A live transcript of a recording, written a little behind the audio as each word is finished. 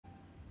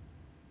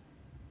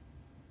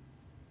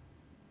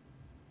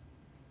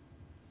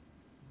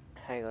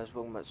Hey guys,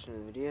 welcome back to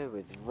another video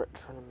with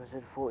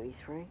Reposession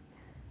 43.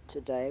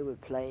 Today we're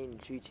playing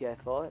GTA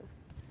 5.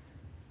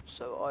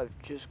 So I've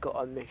just got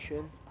a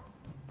mission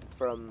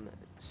from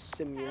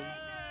Simeon. Hey,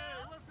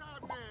 what's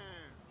up, man?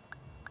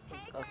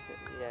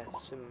 Yeah,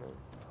 Simeon.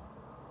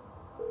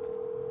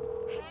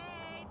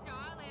 Hey,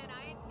 darling,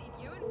 I ain't seen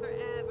you in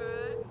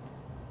forever.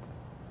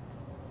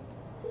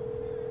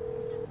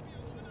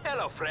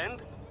 Hello,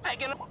 friend.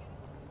 Packing up.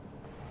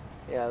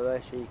 Yeah,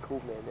 actually he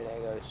called me a minute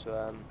ago,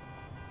 so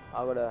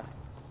I gotta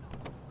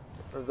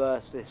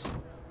reverse this,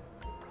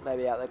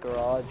 maybe out the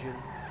garage and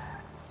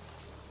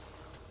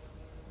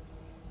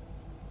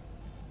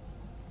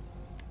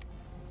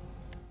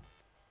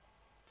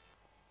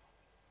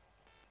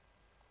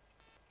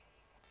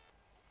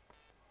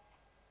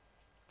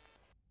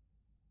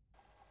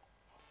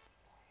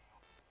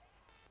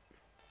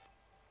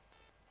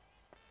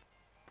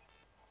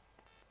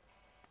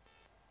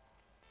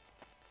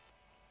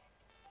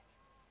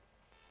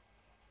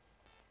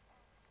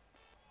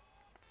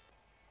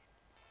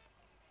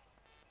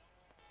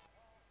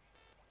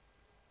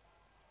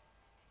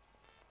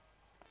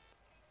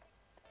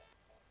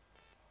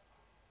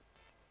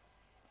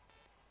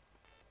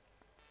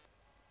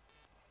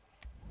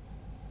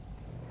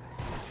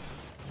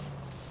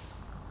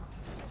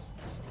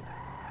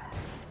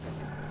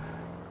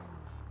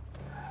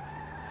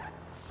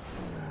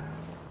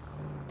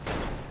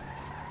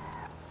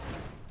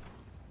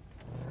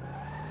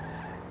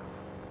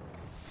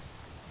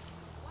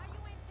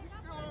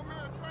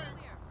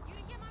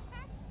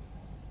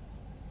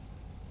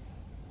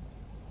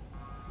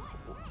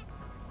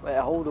wait,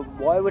 hold on,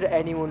 why would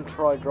anyone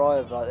try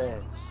drive like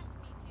this?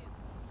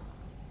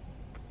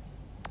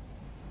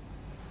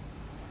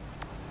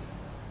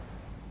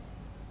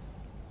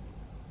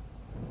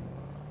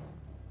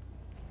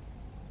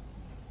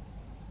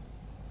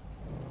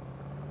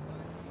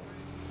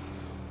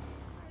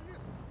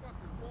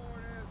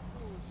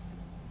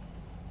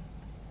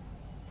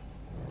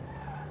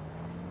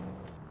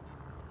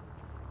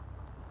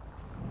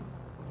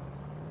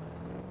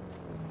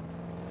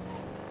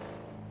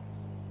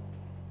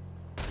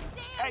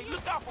 Hey,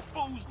 look out for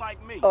fools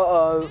like me.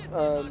 God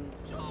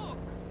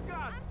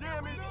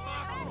damn it!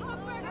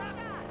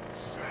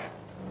 Shit.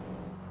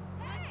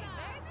 Hey,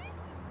 baby.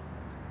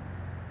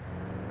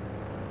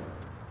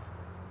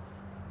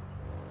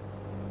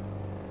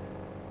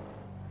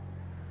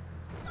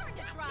 Learn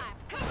to drive.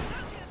 Come on,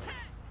 the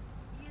attack.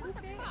 What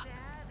the fuck?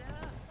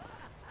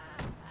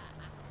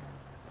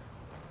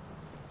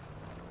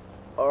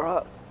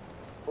 Alright,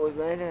 we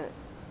made it.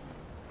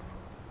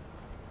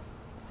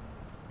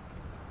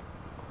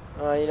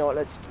 You know what,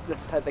 let's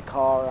take the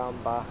car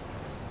around back.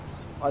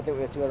 I think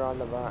we have to go around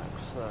the back,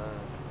 so...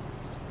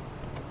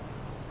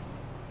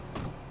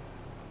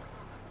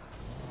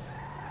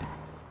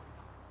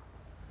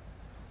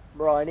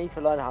 Bro, I need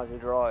to learn how to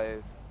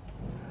drive.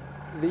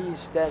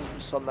 These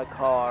dents on the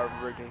car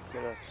are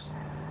ridiculous.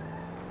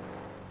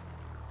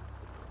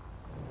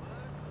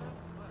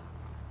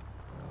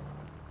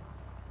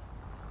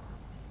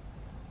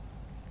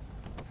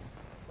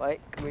 Wait,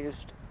 can we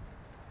just...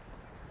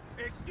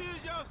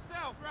 Excuse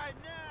yourself right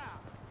now.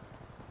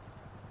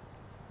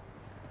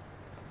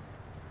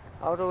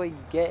 How do we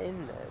get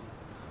in then?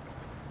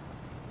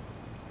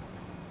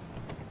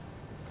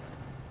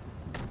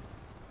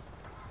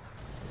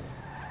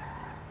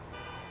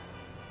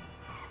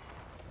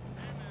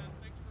 Hey man,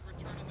 thanks for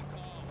returning the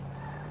call.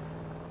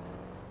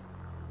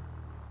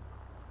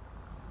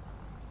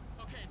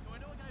 Okay, so I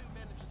know a guy who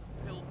manages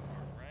a pill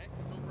farm, right?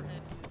 His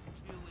overhead is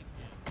killing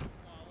him.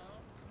 Follow?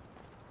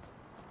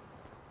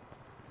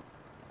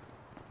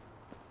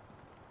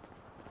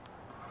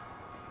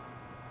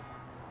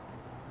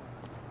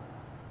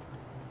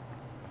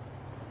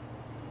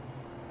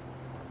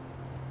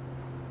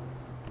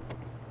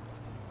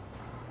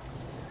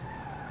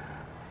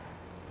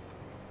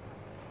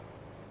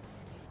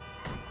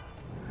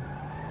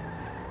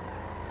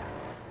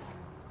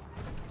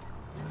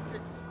 These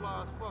kicks is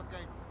fly as fuck,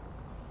 ain't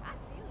they? I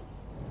feel you.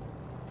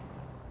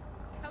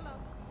 Hello.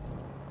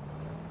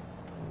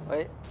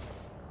 Wait.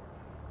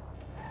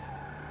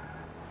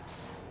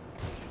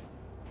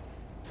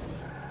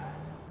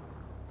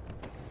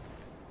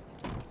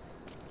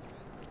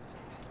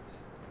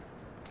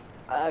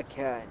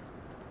 Okay.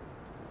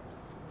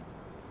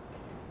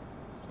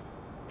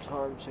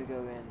 Time to go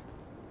in.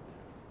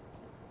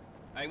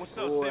 Hey, what's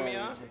up, Where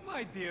Simeon? is it?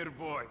 My dear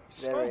boy,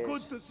 There so he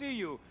good is. to see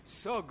you.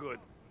 So good.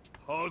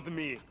 Hold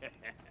me.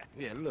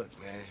 Yeah, look,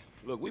 man.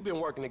 Look, we've been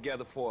working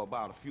together for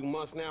about a few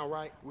months now,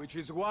 right? Which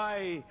is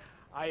why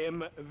I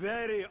am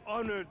very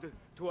honored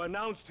to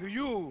announce to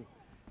you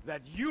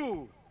that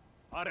you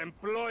are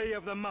Employee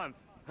of the Month.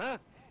 Huh?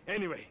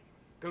 Anyway,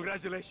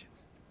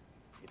 congratulations.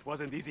 It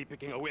wasn't easy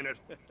picking a winner.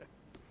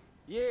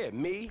 Yeah,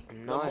 me,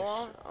 Nice.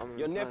 Lamar,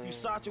 your nephew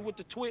Sacha with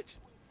the Twitch.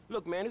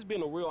 Look, man, it's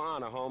been a real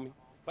honor, homie.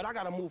 But I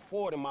gotta move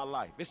forward in my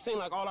life. It seems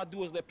like all I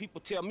do is let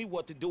people tell me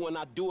what to do and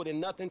I do it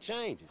and nothing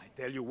changes. I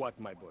tell you what,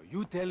 my boy.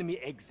 You tell me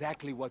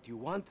exactly what you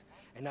want,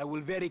 and I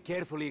will very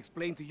carefully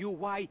explain to you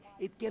why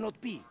it cannot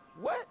be.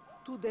 What?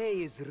 Today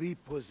is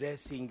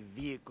repossessing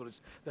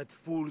vehicles that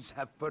fools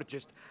have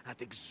purchased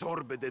at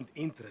exorbitant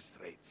interest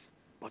rates.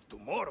 But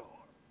tomorrow,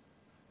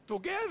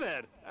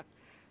 together,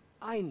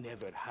 I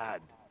never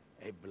had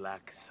a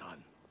black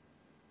son.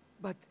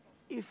 But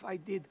if I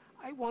did,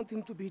 I want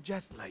him to be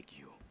just like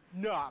you.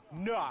 Knock,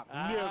 knock,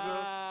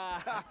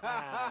 niggas.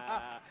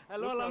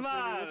 Hello, What's up,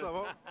 Lamar. City? What's up,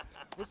 homie?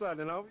 What's up,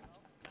 then, homie?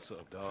 What's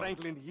up, dog?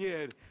 Franklin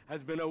here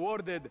has been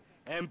awarded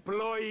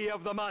Employee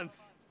of the Month.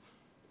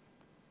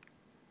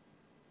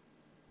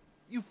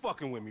 You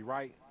fucking with me,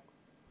 right?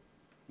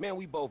 Man,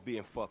 we both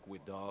being fucked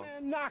with, dog.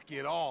 Man, knock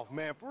it off,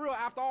 man. For real,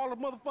 after all the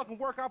motherfucking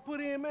work I put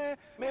in, man.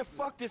 Man,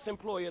 fuck this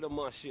employee of the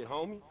month shit,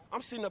 homie.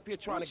 I'm sitting up here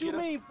trying What to you get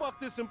mean, fuck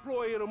this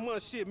employee of the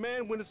month shit,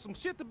 man? When there's some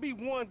shit to be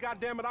won,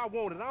 goddammit, I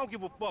want it. I don't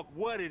give a fuck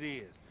what it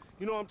is.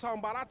 You know what I'm talking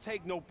about? I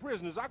take no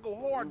prisoners. I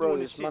go hard Bro, doing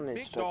this this shit. man is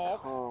Big so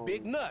dog, calm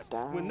big nuts.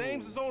 down. When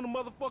names is on the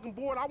motherfucking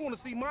board, I want to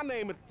see my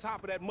name at the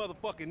top of that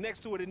motherfucking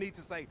next to it. It needs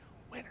to say,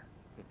 winner.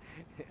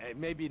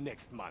 Maybe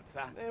next month,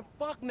 huh? Man,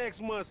 fuck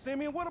next month,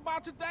 Simeon. What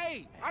about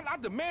today? I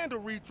demand a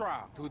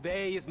retrial.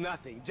 Today is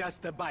nothing,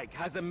 just a bike.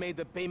 Hasn't made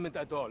a payment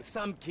at all.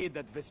 Some kid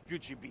at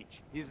Vespucci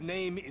Beach. His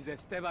name is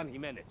Esteban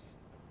Jimenez.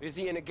 Is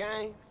he in the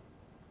gang?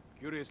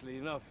 Curiously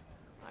enough,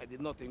 I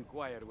did not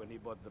inquire when he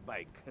bought the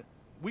bike.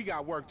 We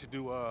got work to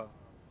do,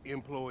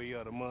 employee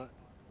of the month.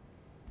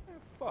 Man,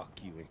 fuck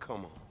you and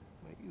come on.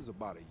 Man, you was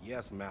about a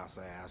yes mouse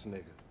ass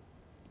nigga.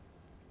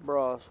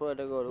 Bro, I swear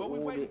to God, What we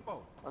all waiting the,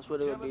 for? I swear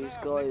to God, Chilling these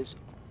out, guys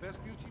nigga.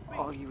 Vespucci Beach.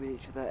 argue with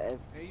each other every.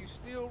 And you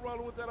still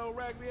rolling with that old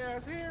raggedy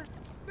ass hair?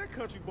 That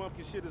country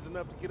bumpkin shit is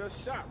enough to get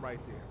us shot right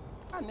there.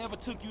 I never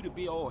took you to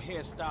be old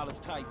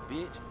hairstylist type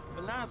bitch,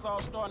 but now it's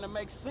all starting to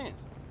make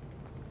sense.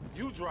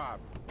 You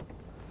driving.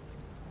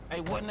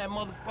 Hey, wasn't that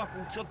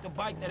motherfucker who took the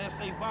bike that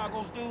S.A.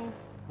 Vagos dude?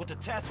 With the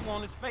tattoo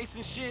on his face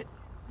and shit?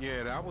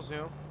 Yeah, that was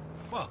him.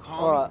 Fuck,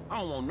 homie. Alright. I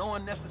don't want no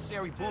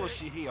unnecessary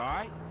bullshit here,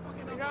 alright?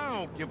 Nigga, I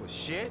don't give a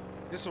shit.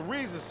 There's a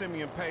reason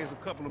Simeon pays a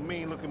couple of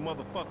mean-looking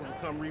motherfuckers to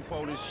come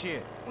repo this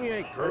shit. We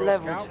ain't Girl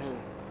Level Scouts.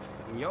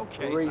 2. In your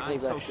case, I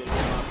ain't so Repossession. sure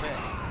about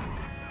that.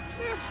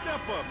 Man,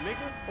 step up,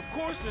 nigga. Of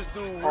course this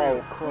dude real. Oh,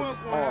 Who come else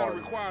gonna have to on.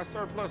 require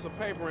surplus of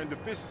paper and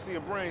deficiency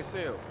of brain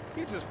cells?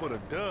 He just put a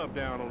dub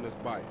down on this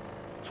bike.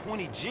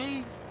 20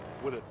 G's?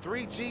 With a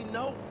 3G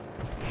note?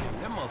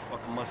 Damn, that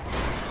motherfucker must be...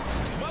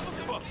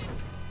 Motherfucker!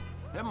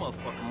 That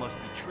motherfucker must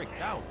be tricked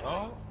out,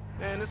 dog.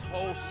 Man, this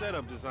whole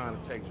setup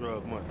designed to take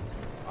drug money.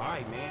 All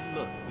right, man,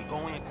 look, we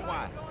go in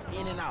quiet.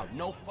 In and out,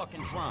 no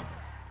fucking drama.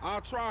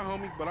 I'll try,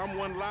 homie, but I'm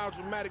one loud,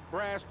 dramatic,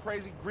 brass,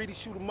 crazy, greedy,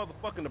 shoot a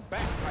motherfucker in the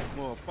back type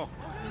motherfucker.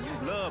 And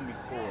you love me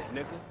for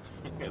it,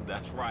 nigga.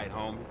 That's right,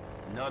 homie.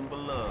 Nothing but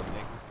love,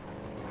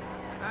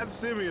 nigga. That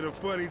Simeon a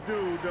funny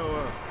dude,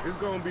 though. It's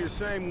gonna be a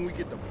shame when we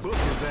get to book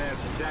his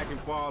ass and jack him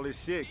for all this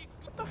shit.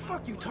 What the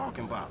fuck you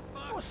talking about?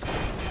 You're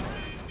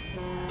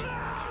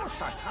a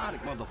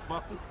psychotic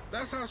motherfucker.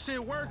 That's how shit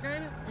work,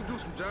 ain't it? You do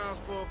some jobs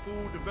for a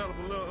fool, develop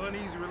a little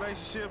uneasy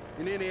relationship,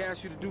 and then they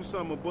ask you to do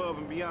something above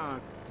and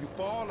beyond. You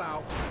fall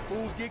out,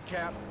 fools get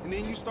capped, and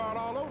then you start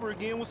all over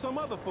again with some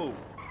other fool.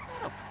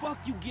 Where the fuck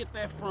you get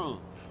that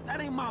from?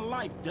 That ain't my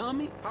life,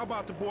 dummy. How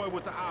about the boy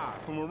with the eye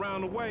from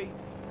around the way?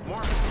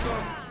 Marcus or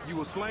something? You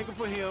was slanking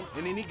for him,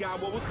 and then he got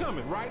what was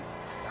coming, right?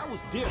 That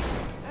was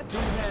different. That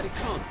dude had it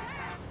coming.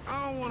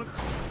 I don't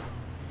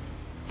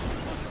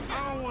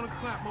wanna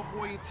clap my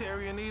boy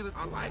Interior either.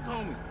 I like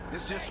homie.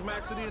 This just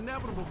smacks of the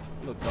inevitable.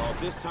 Look, dog,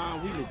 this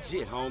time we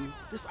legit, homie.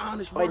 This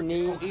honest I work is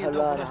need gonna to end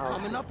up learn with us how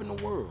coming to- up in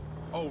the world.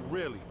 Oh,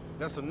 really?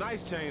 That's a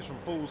nice change from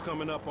fools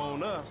coming up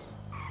on us.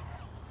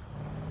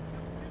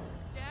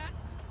 Jack?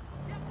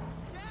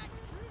 Jack?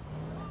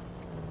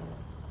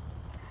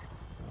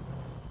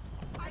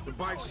 The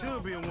bike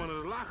should be in one of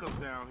the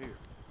lockups down here.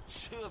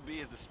 Should be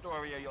is the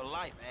story of your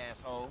life,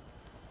 asshole.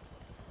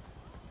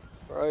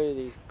 Bro,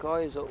 these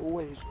guys are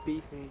always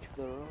beefing each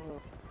other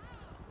up.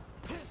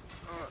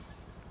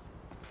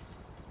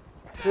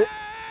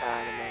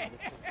 Animal.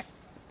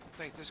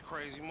 Think this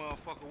crazy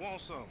motherfucker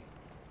wants something.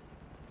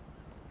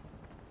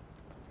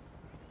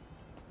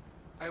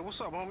 Hey, what's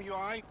up, homie? You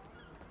all right?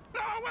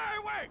 No,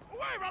 wait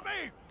from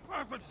me!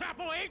 For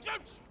example,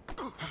 agents!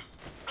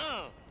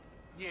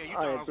 Yeah, you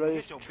All thought I right, was gonna bro,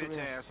 hit your it's bitch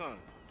true. ass, huh?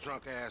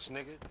 Drunk ass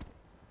nigga.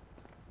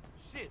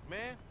 Shit,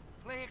 man.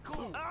 Play it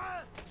cool.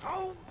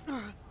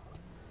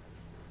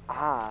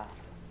 Ah.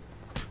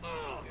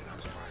 Yeah,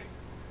 that's right.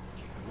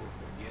 Keep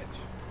moving,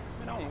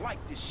 bitch. Man, I don't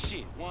like this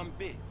shit one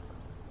bit.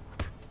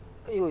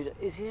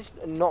 Is he just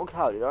knocked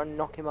out? Did I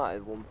knock him out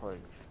at one punch?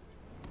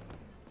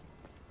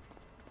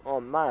 Oh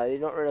man, I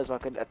did not realise I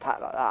could attack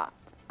like that.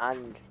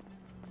 And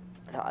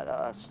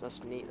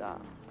that's neat that.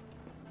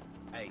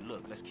 Hey,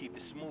 look, let's keep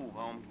it smooth,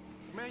 homie.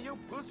 Man, your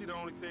pussy the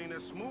only thing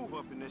that's smooth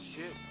up in this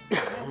shit.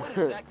 Man, what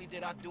exactly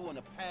did I do in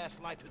a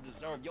past life to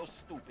deserve your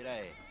stupid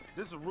ass?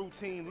 This a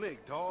routine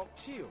lick, dog.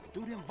 Chill.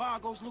 Do them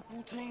Vagos look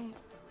routine?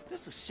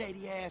 This a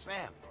shady-ass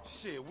alley.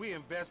 Shit, we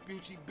in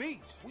Vespucci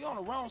Beach. We on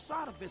the wrong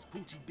side of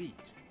Vespucci Beach.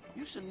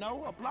 You should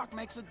know a block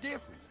makes a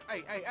difference.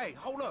 Hey,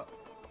 hold up.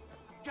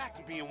 Got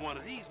to be in one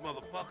of these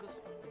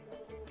motherfuckers.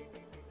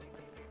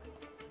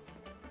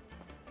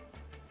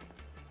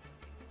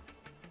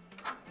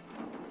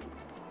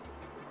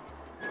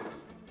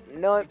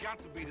 Nope. It got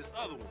to be this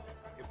other one.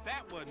 If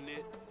that wasn't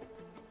it.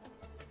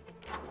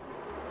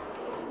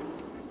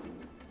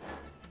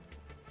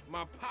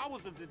 My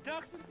powers of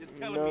deduction is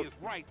telling me it's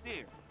right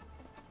there.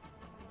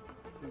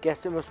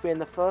 Guess it must be in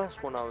the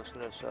first one I was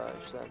gonna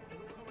search then.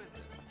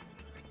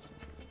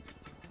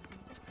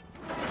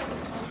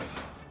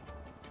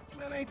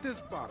 Man, ain't this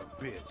about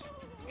a bitch?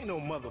 Ain't no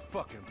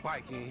motherfucking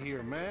bike in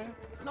here, man.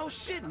 No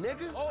shit,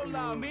 nigga.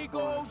 Hola,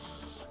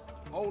 amigos.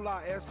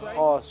 Hola, S.A.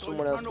 Oh, So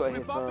someone you're else trying got to hit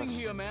rip up in first.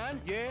 here,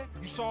 man. Yeah?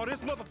 You saw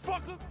this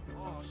motherfucker?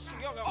 Oh,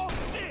 shit. Oh,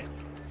 shit!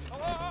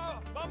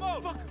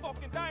 Vamos!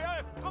 Fucking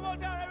down. Come on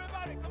down,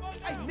 everybody. Come on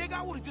Hey, down. nigga,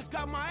 I would've just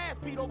got my ass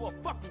beat over a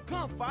fucking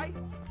gunfight.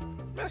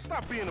 Man,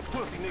 stop being a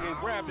pussy, nigga, and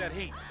grab that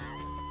heat.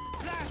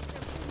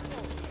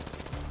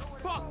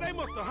 Fuck, they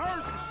must have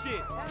heard some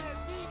shit.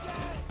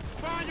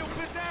 Find your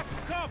bitch ass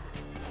some cover.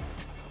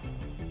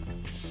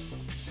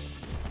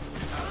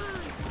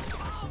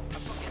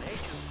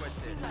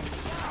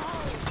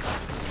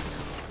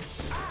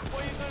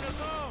 Where you gonna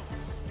go?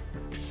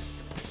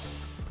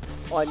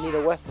 Oh, I need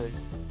a weapon.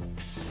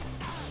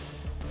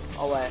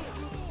 Oh wait.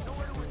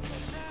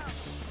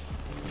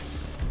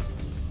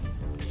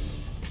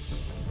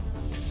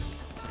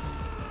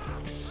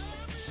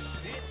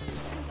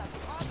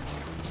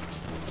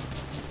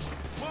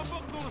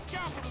 Motherfucker gonna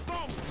scalpel the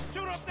zone.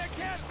 Shoot up that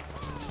cat.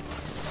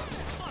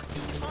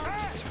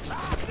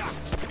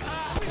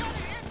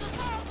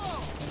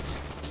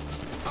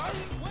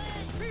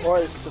 Or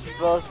it's the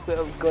first bit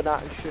of gun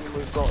action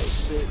we've got to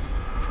see.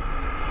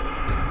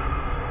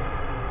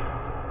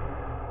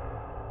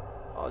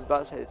 I was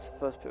about to say it's the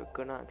first bit of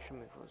gun action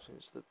we've got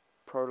since the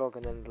prologue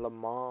and then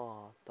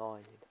Lamar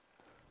died.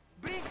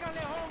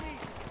 Bríncale, homie.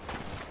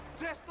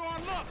 Just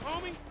on luck,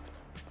 homie.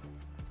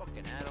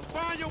 Fucking animal.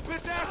 Find your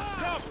bitch ass some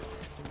cover.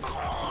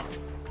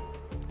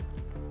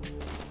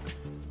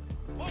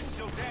 What was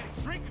your daddy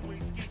drinking when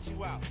he skeet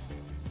you out?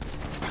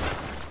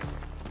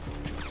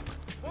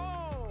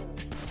 Whoa!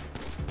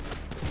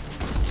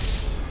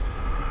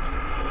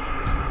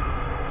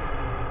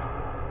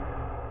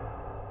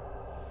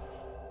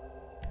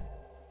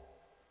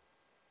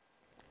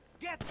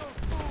 Get those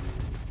fools!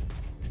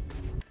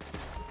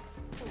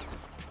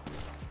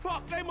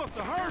 Fuck, they must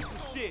have heard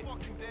some shit.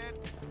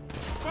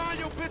 Find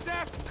your bitch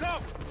ass some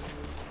cover.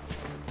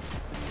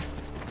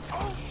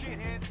 Oh,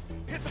 shithead.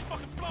 Hit the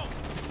fucking floor.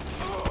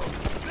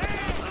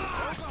 Damn!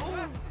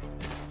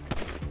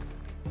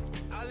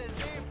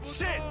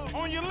 Shit,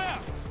 on your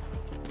left.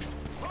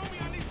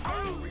 Homie, I need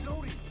some room.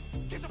 Reloading.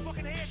 Get your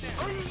fucking head down.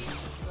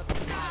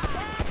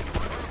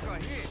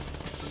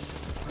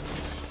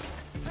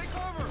 Take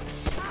over.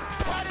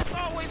 Why this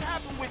always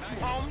happen with you,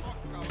 homie?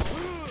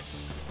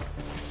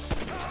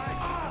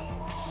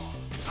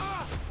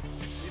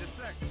 Need a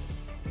sec.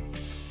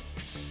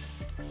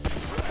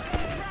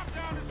 Trap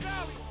down this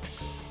alley.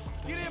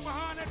 Get in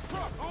behind that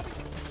truck,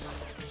 homie.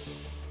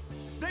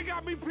 They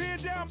got me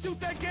pinned down. Shoot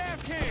that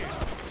gas can.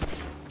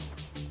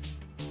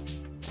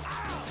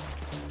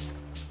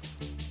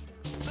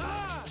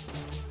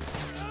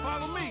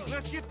 Follow me.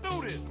 Let's get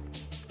through this.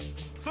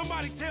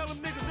 Somebody tell them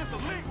niggas it's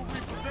illegal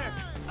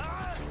repossession.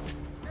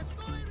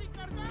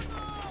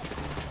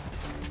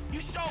 You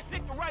sure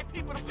picked the right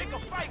people to pick a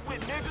fight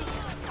with, nigga.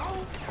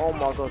 Oh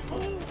my god.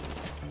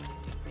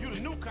 You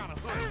the new kind of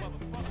hood,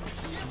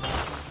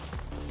 motherfucker.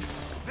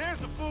 There's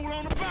the fool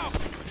on the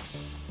balcony.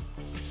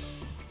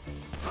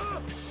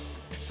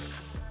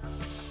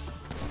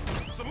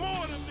 Some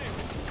more of them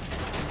niggas.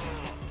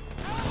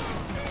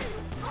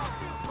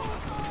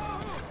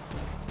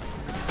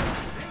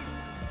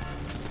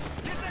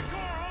 Get that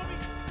car, homie.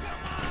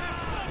 Come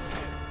on.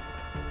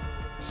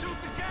 Shoot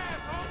the gas,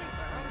 homie.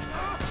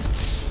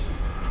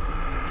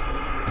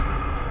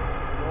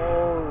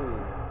 Oh.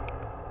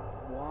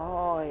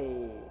 Why?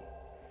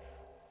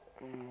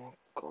 Oh my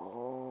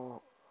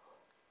god.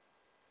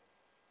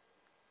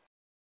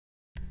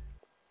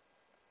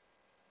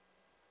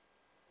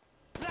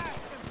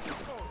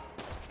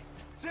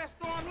 Just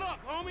on luck,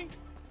 homie.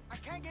 I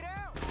can't get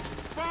out.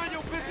 Find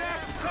your bitch ass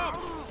some cover.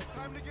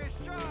 Time to get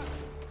shot.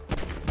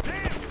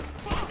 Damn!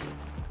 Fuck!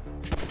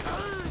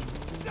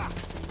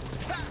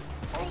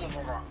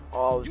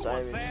 Oh, I was You a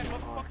aiming sad too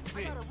hard.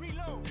 motherfucking bitch.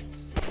 Reload.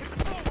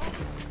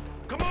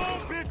 Come on,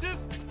 bitches.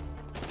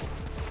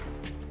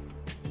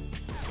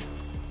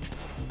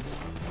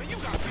 Man, you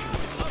got me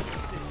with other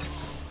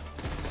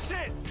stick.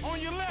 Shit, on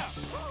your left.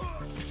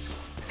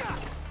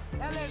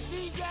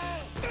 LSD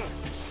gang.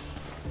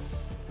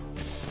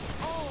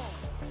 Oh,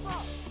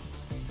 fuck.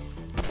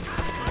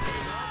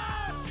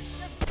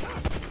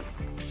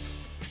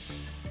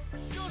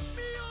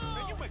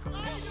 Man, you make a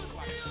fuck look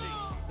like a G.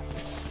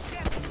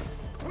 Yes,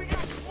 we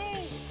got to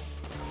move.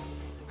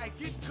 Hey,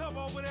 get cover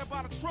over there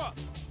by the truck.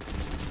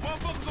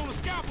 Motherfuckers on the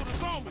scalpel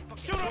that's on me.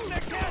 Shoot up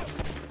that cat.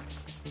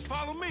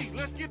 Follow me.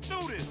 Let's get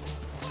through this.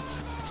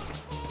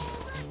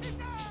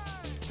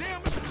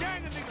 Damn, it's a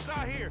gang of niggas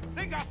out here.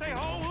 They got their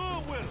whole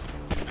hood with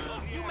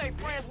them. You make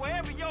friends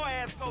wherever your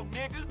ass go,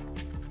 nigga.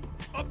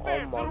 Up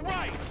there, to my the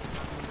right.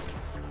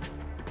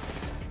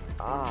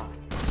 Ah.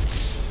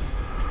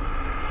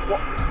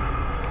 What?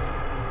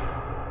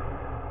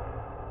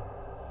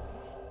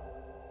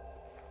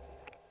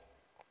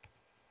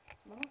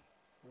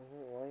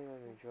 Why you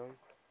made me jump?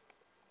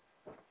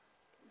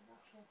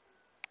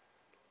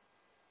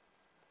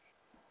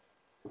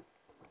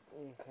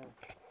 Okay.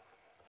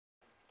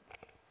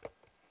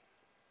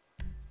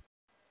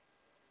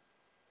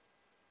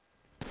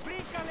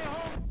 ¡Bríncale,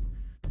 home!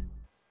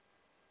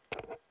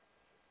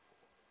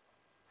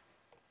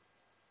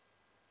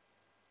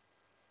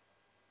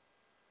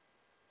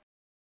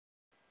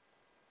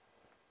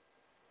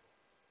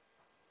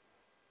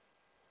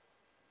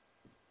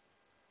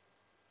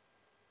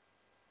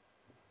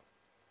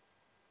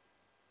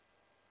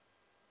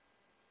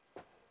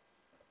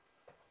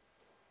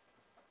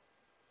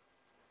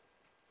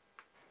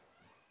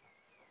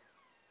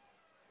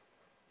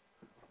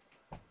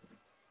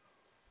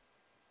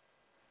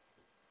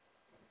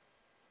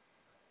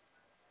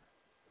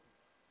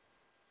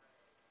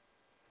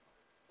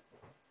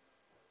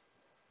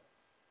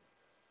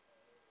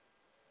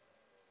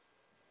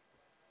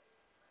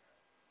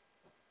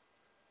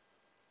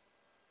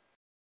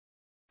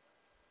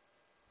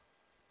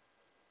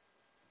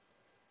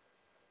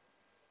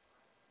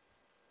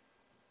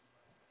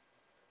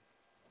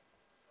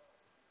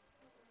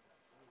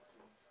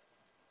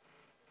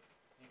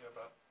 You go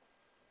back.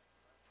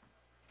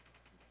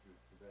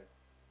 Today.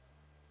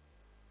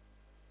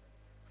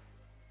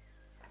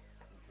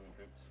 I'm trying to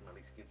drink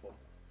smelly skip one.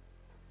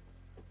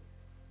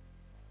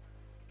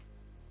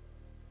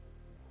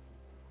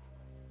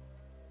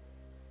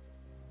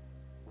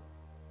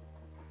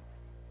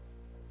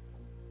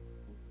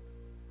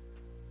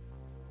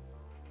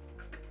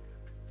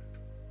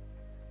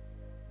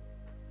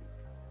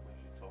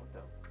 Where's your tie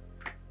down?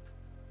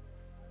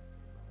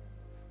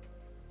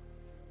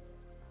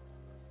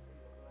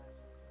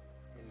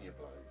 In your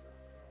blazer.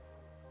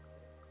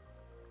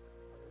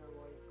 I don't know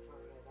why you're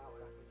trying to make that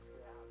one. I can just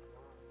get it out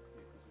tomorrow.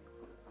 Yeah, because you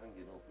put it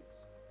hanging up, it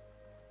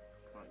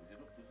tightens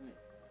it up, doesn't it?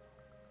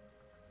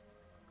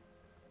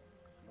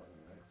 It's not in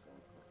the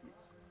outside pockets.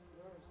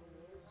 No, it's in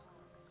the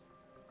inside.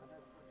 I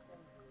don't put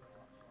things in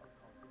the outside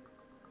pockets.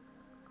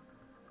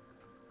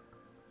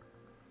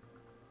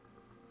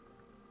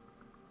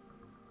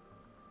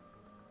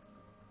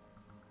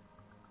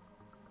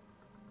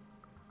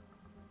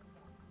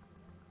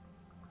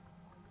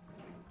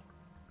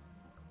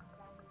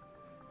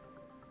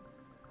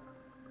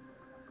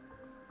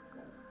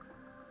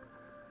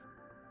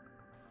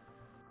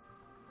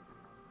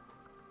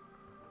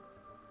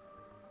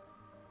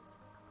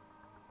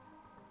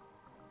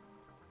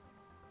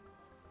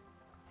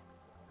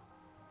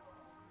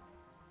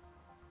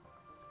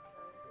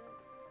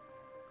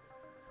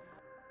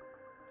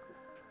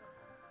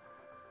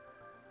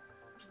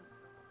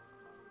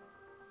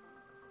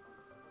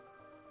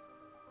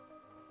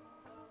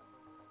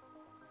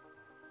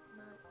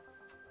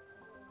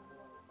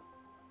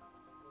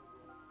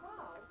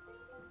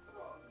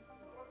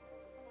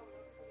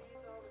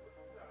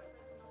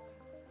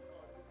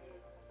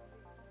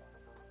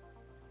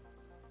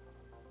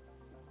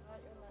 Right,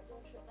 you're on that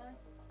door shut now.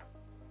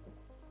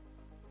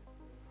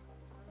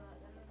 Alright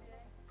then,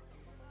 okay.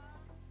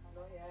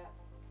 Not yet.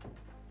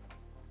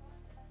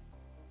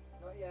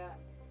 Not yet.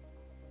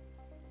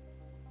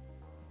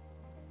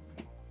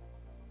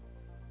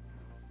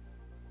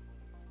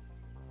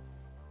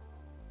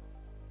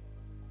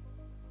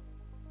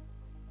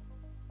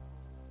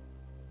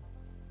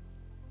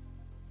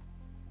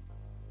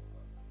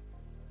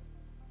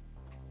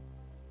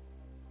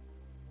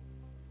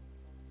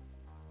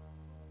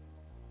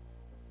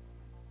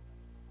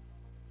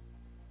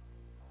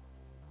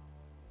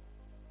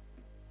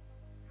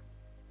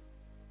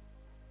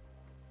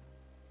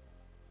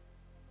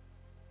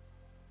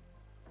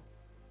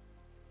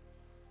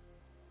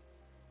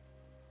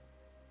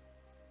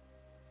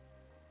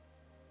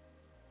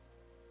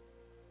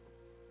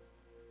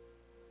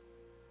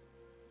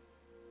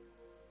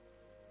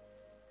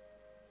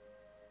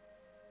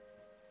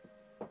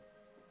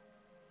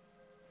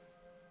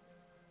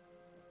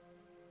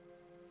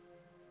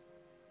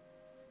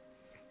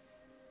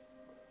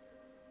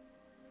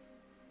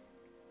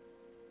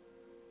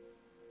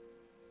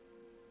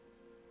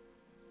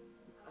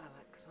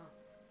 Alexa,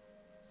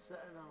 set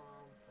an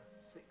alarm for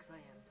 6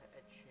 AM to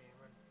Ed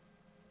Sheeran.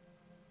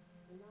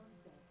 Alarm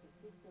set for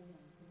 6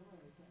 a.m.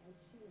 tomorrow to Ed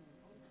Sheeran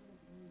on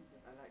Amazon Music.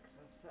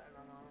 Alexa, set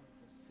an alarm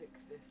for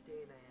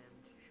 6:15 AM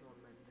to Shawn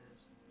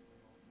Mendes.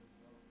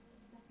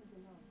 Second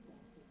alarm set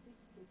for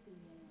 6:15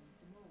 a.m.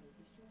 tomorrow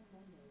to Shawn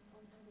Mendes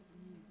on Amazon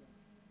Music.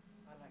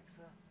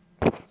 Alexa,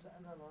 set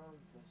an alarm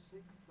for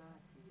 6:30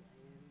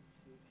 AM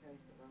to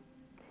Chase It Up.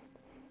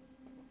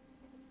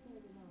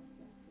 Third alarm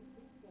set for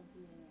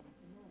 6:30 a.m.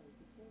 tomorrow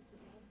to Chase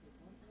Atlantic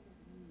on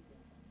Amazon Music.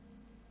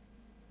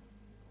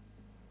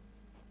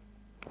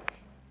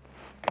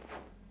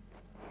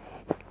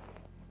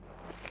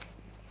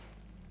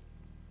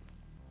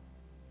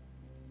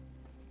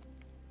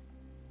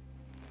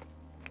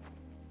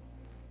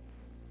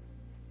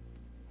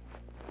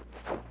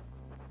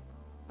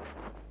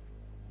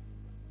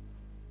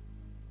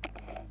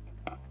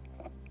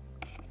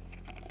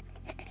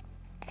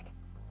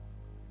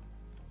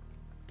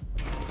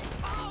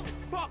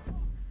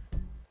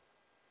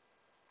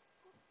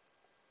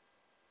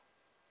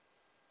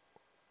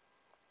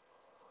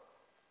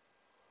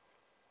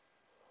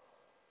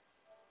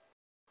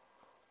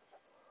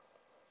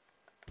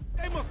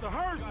 must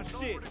have heard some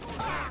shit.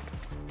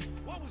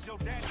 What was your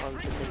daddy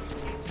drinking when he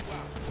sent you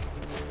out?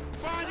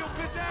 Find your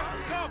bitch ass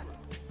and cover.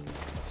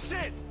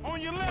 Shit, on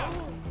your left.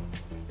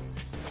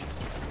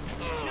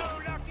 You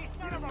lucky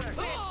son of a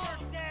bitch,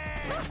 you're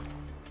dead!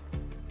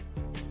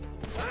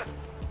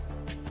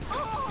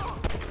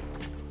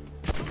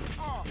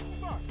 Oh,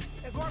 fuck.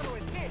 Eduardo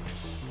is hit.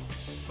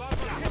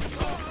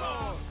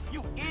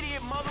 You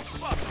idiot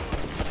motherfucker!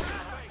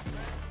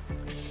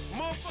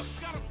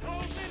 Motherfuckers got us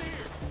closed in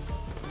here.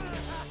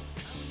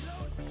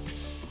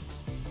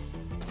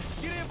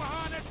 Get in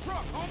behind that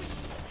truck, homie.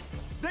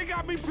 They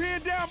got me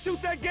pinned down.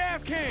 Shoot that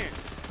gas can.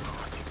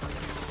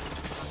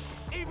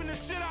 Even the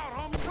shit out,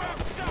 homie. Grab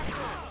the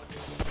shotgun.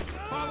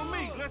 Follow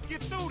me. Let's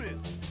get through this.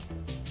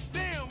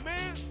 Damn,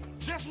 man.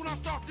 Just when I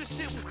thought this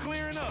shit was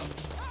clearing up.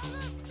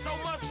 So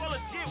much for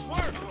legit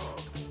work!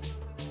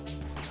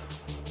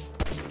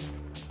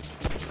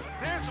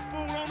 There's the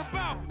fool on the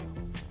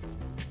balcony.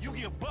 You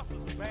give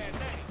busters a bad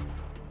name.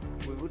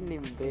 We wouldn't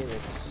even be in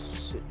this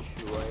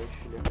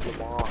situation if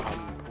Lamar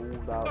hadn't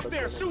pulled out Up the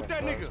there, gun in shoot the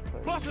that first nigga.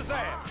 place. Bust his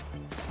ass.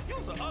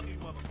 You's an ugly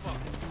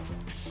motherfucker.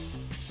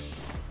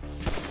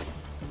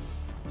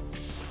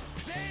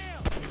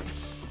 Damn!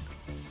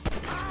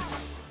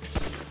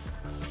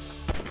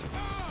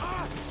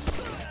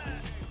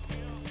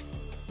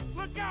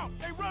 Look out!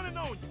 They running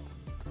on you!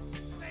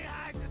 Say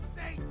hi to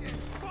Satan!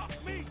 Fuck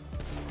me!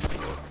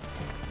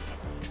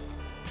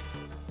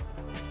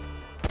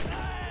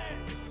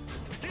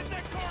 Get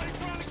that car, they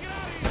trying to get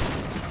out of here!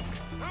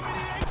 How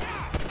many they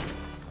got?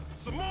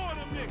 Some more of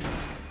them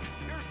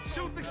niggas!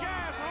 Shoot the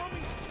guys,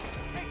 homie!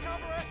 Take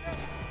cover, SF!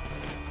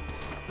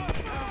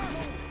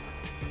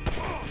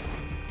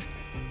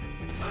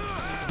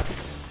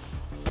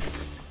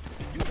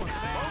 You want to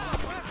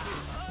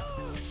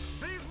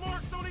These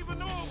marks don't even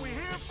know what we're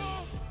here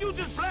for? You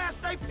just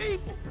blast they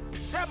people!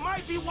 That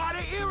might be why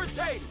they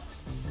irritated!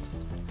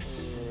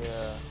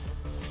 Yeah.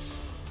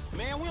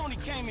 Man, we only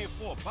came here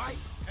for a bite.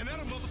 And that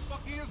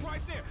motherfucker is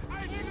right there.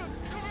 Hey, nigga,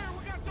 come here,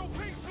 we got your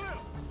pink slip.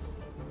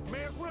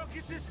 May as well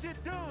get this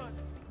shit done.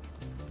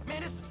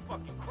 Man, this is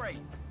fucking crazy.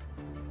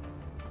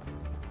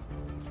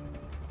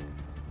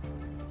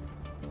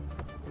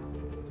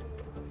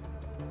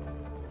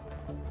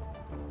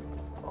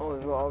 Oh,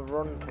 we've got to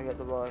run to get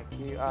the bike. Are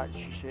you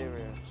actually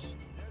serious?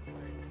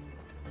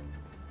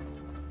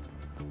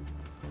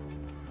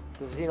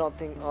 Does he not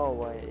think, oh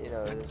wait, you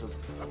know, there's a...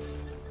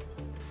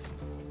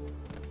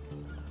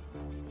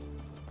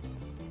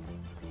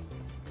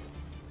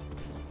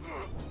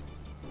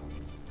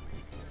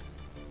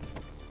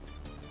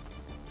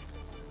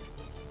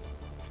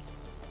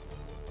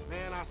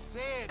 Man, I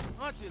said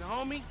punch it,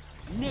 homie.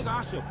 Nigga,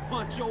 I should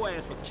punch your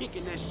ass for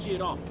kicking that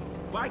shit off.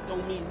 Bike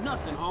don't mean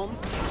nothing, homie.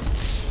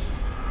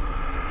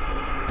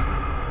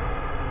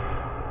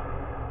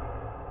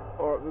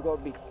 Alright, we've got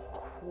to be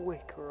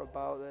quicker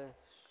about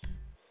this.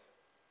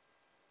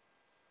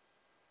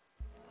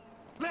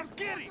 Let's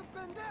get him.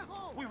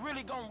 We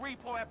really gonna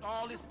repo after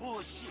all this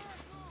bullshit.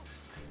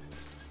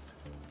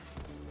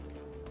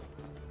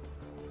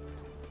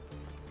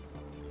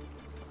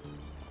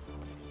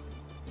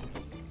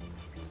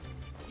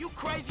 You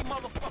crazy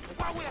motherfucker.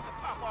 Why we have to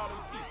pop all them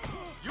people?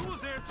 You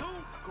was there too.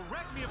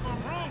 Correct me if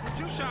I'm wrong, but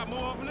you shot more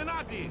of them than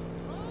I did.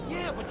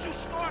 Yeah, but you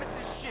started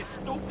this shit,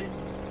 stupid.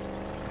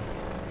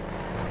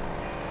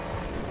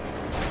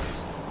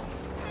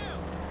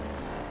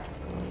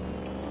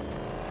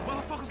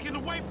 Motherfuckers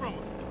getting away from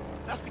him.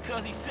 That's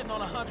because he's sitting on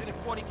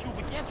 140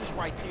 cubic inches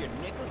right there,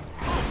 nigga.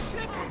 Oh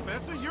shit,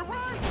 Professor, you're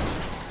right.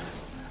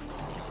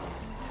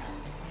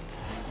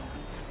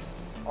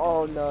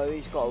 Oh no,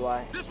 he's got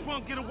away. This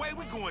punk get away,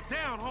 we going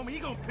down, homie. He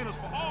gonna pin us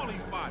for all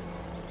these bodies.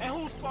 And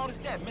whose fault is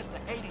that, Mr.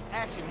 80s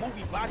action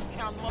movie body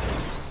count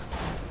motherfucker?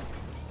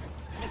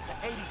 Mr.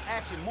 80s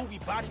action movie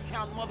body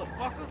count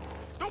motherfucker?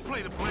 Don't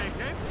play the blame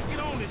game, just get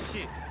on this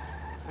shit.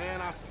 Man,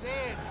 I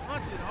said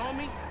punch it,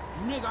 homie.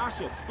 Nigga, I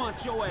should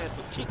punch your ass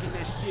for kicking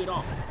that shit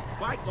off.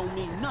 Bike don't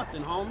mean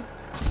nothing, homie.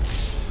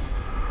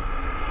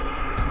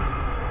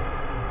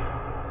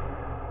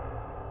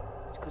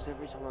 It's because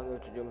every time I go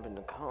to jump in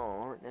the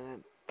car, it never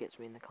gets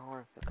me in the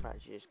car. If I could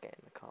actually just get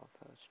in the car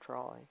first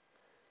try,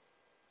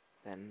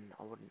 then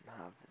I wouldn't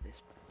have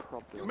this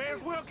problem. May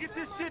as well get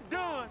this shit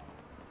done.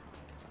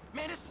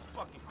 Man, this is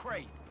fucking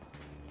crazy.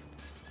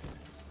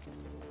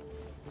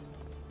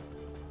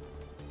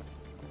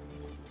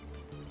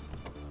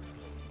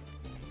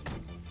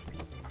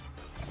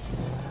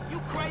 You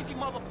crazy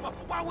motherfucker.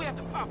 Why we have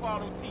to pop all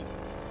them people?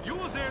 You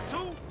was there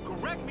too.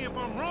 Correct me if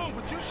I'm wrong,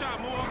 but you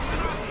shot more of them than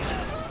I did.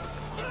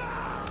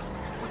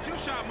 But you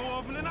shot more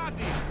of them than I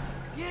did.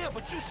 Yeah,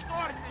 but you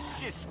started this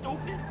shit,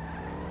 stupid.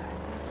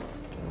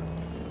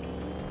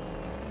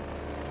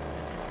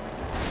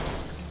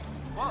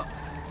 Fuck.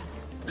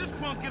 This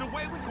punk get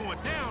away, we going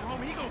down,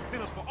 homie. He gonna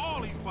pin us for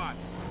all these bodies.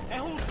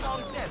 And whose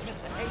fault is that,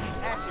 Mr.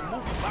 80s action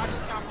movie body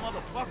count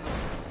motherfucker?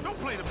 Don't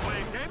play the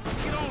blame game,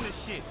 just get on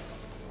this shit.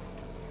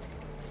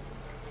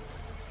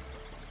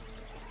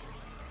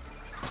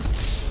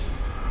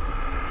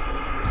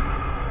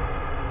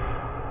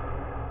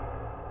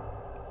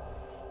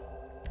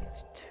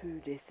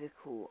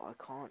 difficult. I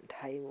can't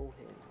tail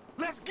him.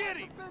 Let's get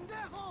him!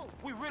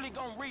 We really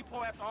gonna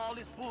repo after all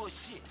this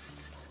bullshit.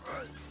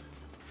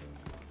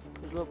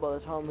 Because look, by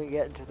the time we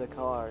get to the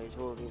car, he's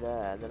already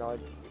there, and then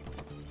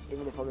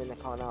even if I'm in the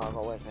car now, I've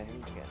got to wait for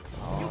him to get in the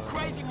car. You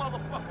crazy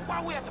motherfucker.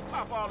 Why we have to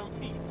pop all them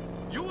people?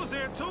 You was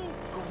there too.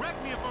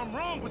 Correct me if I'm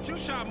wrong, but you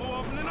shot more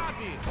of them than I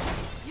did.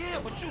 Yeah,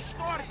 but you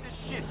started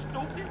this shit,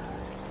 stupid.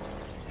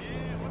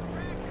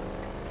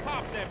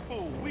 Pop that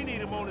fool. We need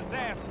him on his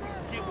ass so we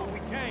can get what we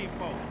came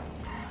for.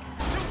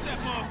 Shoot that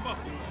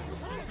motherfucker.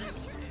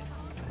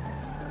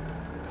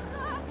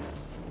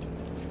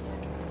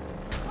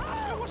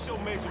 Hey, what's your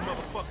major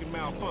motherfucking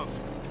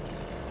malfunction?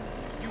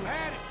 You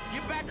had it.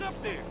 Get back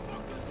up there.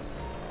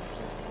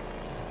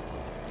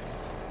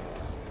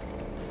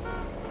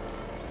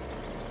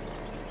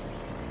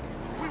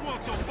 We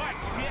want your bike,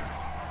 bitch.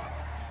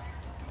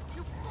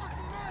 You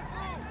fucking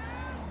asshole.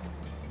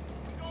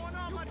 What's going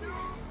on, my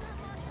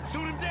dude?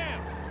 Shoot him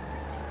down.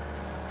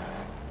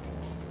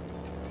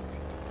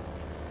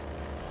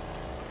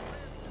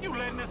 You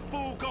letting this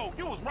fool go.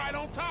 You was right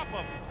on top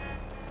of him.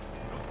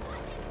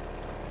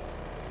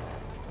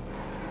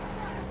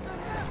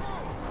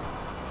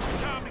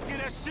 Time to get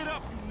that shit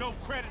up, you no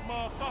credit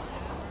motherfucker.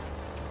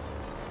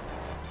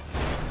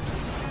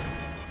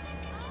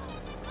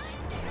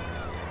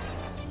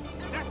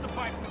 That's the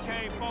bike we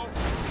came for.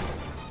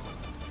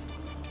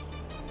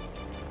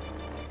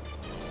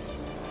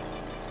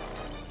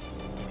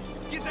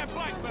 Get that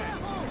bike back.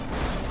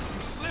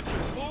 You slipping,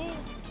 fool.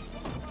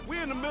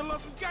 We're in the middle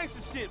of some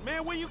gangster shit,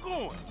 man. Where you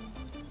going?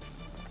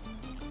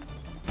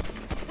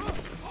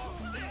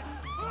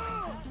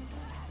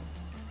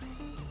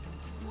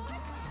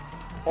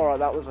 Alright,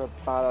 that was a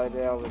bad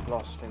idea. We've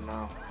lost him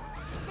now.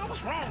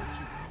 What's wrong with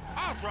you?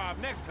 I'll drive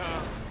next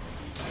time.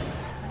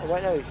 Oh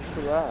wait, no, he's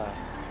still there.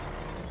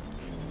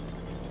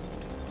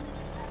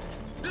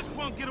 This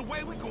punk get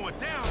away, we going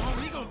down,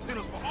 homie. He gonna pin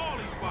us for all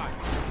these bodies.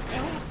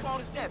 And whose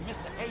fault is that,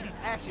 Mr. 80s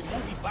action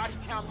movie body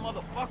count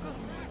motherfucker?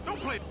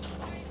 Don't play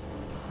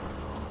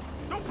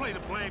the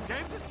blame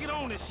game. Just get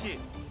on this shit.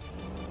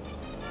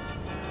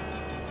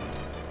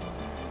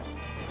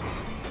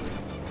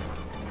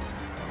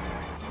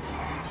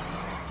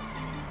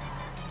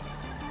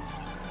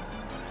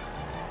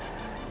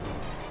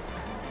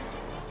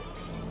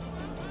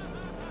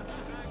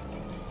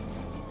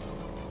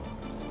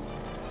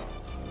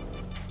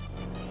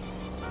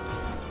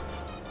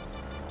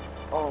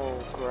 Oh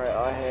great,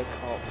 I hear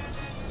cops.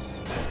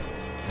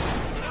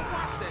 Man,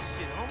 watch that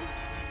shit, homie.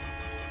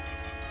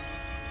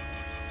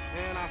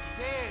 Man, I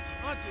said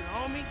punch it,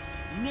 homie.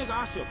 Nigga,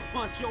 I should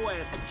punch your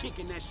ass for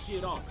kicking that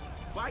shit off.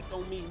 Bike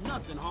don't mean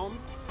nothing, homie.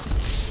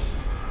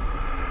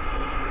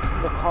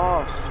 The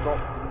car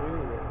stopped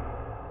moving.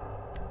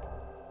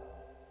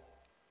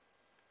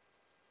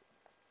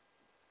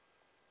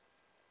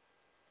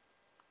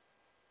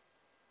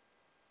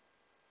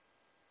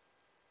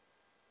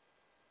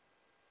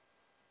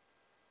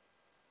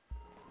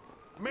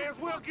 May as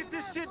well get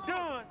this shit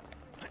done.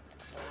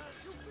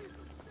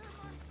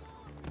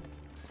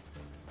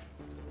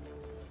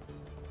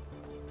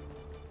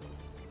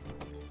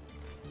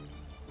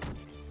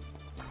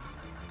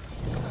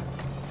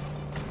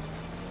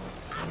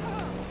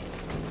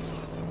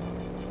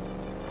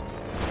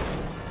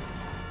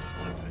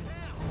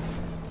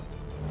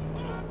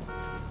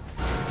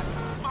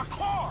 My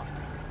car!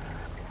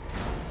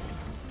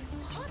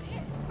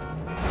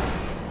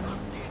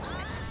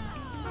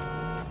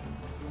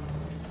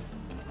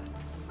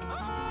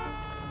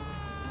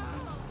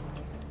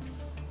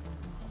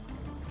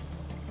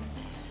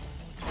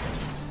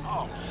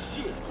 Oh,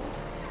 shit.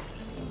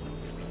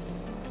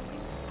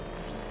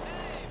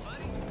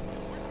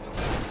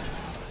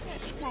 Man,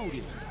 screw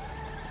this.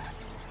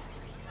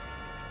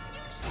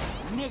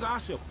 Nigga, I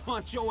should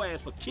punch your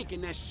ass for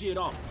kicking that shit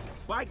off.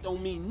 Bike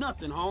don't mean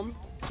nothing, homie.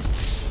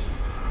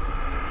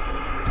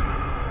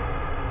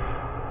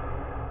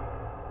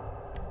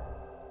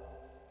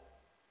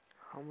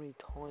 How many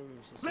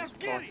times is Let's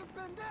this get bike? him.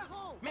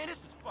 Man,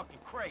 this is fucking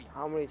crazy.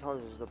 How many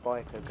times is the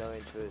biker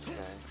going to his day?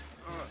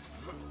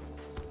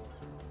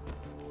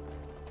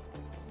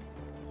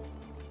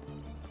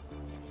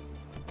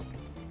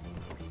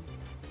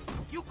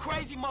 You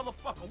crazy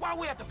motherfucker. Why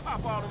we have to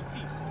pop all them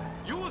people?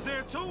 You was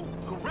there too.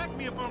 Correct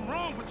me if I'm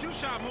wrong, but you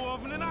shot more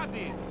of them than I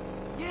did.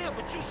 Yeah,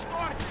 but you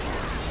started this shit.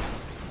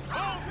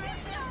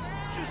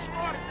 You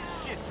started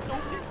this shit,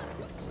 stupid.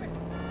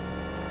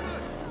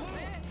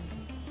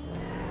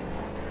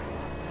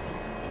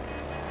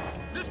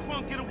 This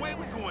punk get away,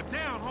 we going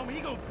down, homie.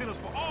 He gonna pin us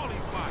for all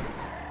these bodies.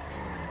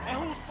 And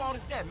whose fault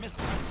is that, Mr.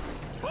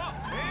 Fuck,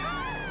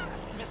 man.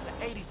 Mr.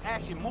 80s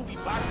action movie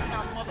body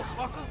count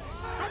motherfucker?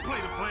 Don't play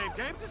the blame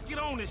game. Just get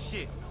on this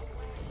shit.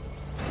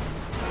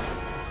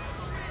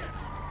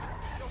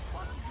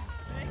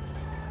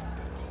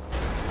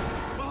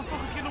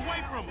 Motherfuckers getting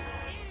away from him.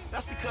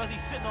 That's because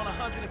he's sitting on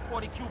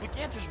 140 cubic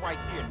inches right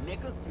there,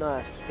 nigga. No,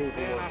 it's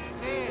people Man, I that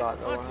said like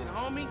the punch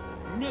one. it, homie.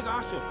 Nigga,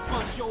 I should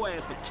punch your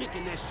ass for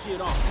kicking that shit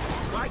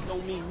off. Bike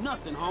don't mean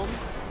nothing, homie.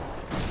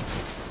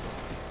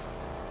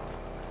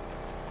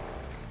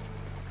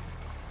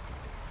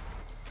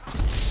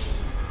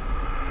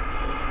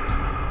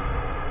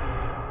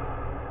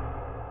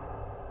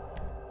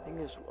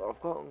 Because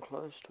I've gotten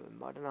close to him,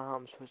 but I don't know how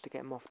I'm supposed to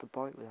get him off the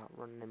bike without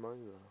running him over.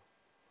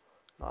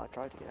 Like, I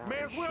tried to get out May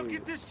and as well shoot,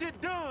 get this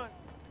shit done.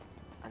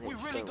 and We it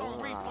really just gonna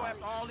don't repo work.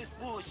 after all this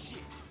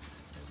bullshit.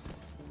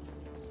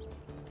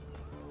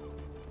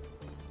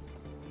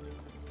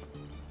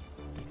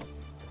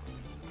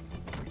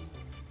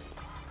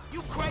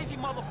 You crazy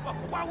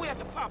motherfucker. Why we have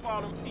to pop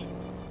all them people?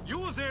 You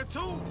was there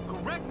too.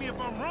 Correct me if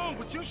I'm wrong,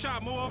 but you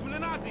shot more of them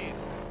than I did.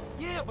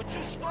 Yeah, but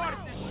you started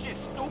this shit,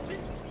 stupid.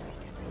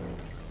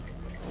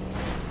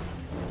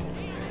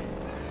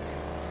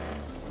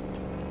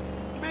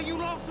 Man, you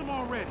lost him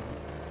already.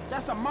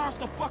 That's a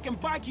monster fucking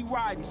bike you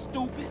riding,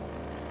 stupid.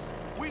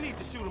 We need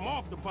to shoot him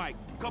off the bike.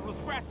 A couple of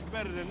scratches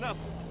better than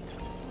nothing.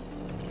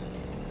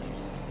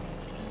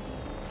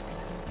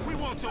 We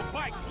want your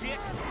bike, bitch.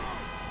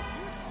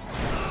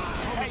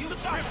 Hey, you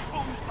tripping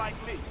fools like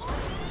me.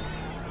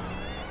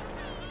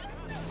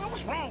 Man,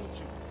 what's wrong with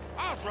you?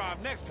 I'll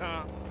drive next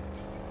time.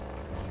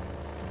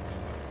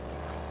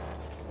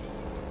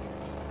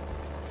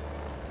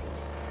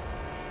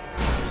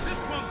 This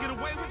punk get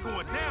away, we're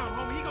going down,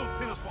 homie. He gonna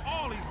pin us for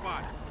all these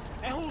bodies.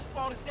 And whose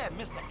fault is that,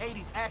 Mr.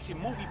 80s action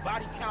movie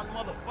body count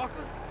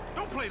motherfucker?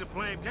 Don't play the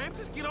blame game.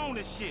 Just get on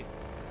this shit.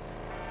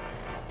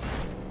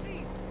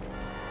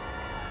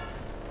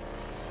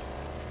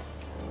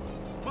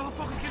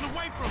 Motherfucker's getting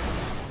away from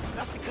him.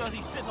 That's because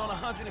he's sitting on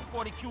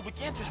 140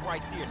 cubic inches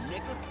right there,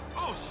 nigga.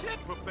 Oh, shit,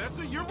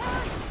 Professor. You're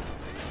right.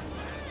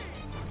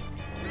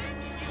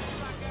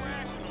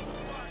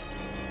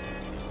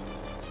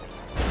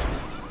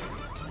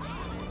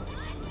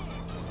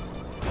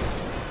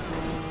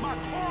 My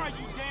car,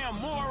 you damn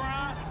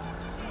moron!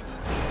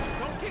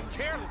 Don't get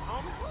careless,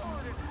 homie.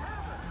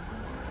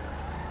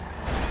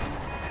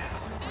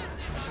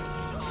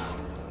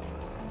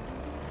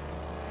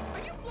 Are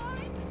you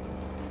blind?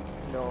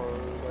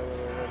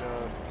 No.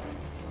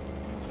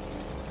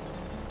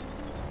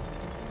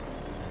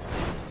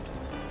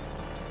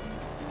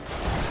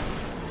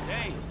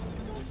 Hey,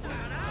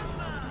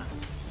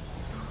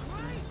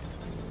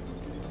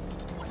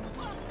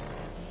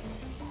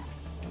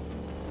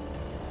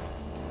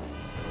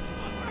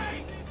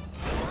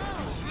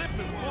 You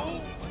slipping,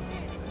 fool.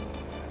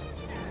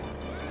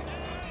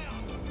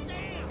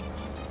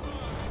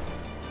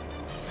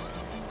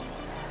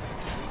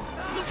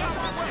 look out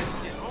my way! That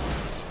shit,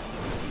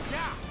 homie.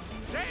 Yeah,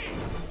 damn.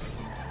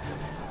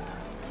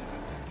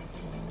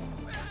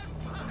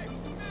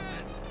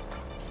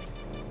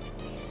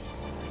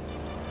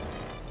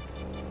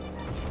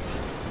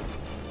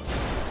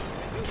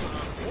 You an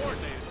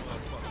uncoordinated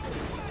motherfucker.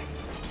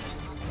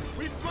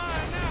 We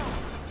flying now.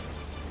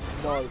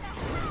 No.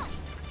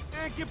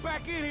 Man, get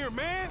back in here,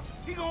 man.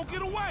 He gonna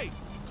get away.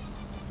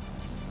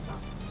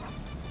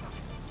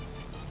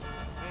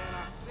 Man,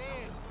 I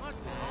said punch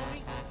it,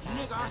 homie.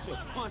 Nigga, I should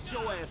punch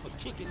your ass for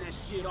kicking that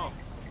shit off.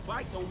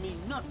 Bike don't mean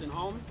nothing,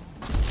 homie.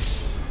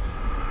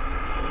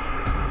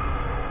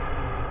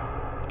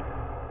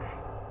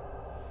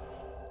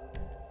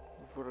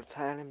 We've got to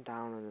tail him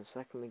down, and the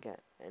second we get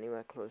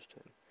anywhere close to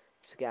him,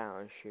 just get out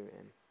and shoot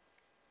him.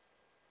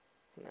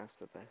 I think that's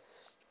the best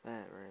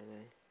bet,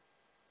 really.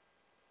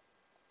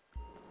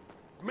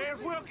 May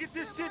as well get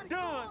this shit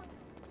done.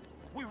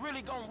 We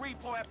really gonna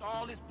repo after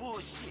all this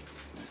bullshit.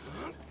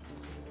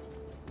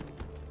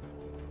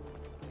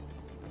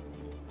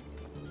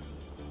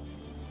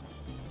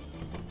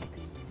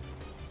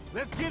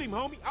 Let's get him,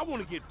 homie. I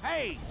want to get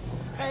paid.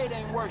 Paid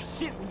ain't worth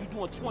shit when you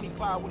doing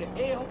 25 with an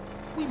L.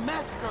 We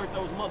massacred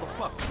those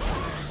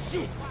motherfuckers.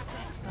 Shit.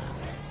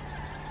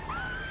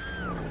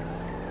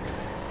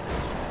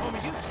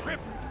 Homie, you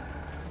tripping.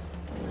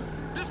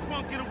 This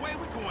punk get away,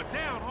 we going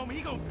down, homie.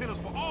 He gonna pin us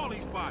for all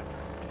these bodies.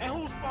 And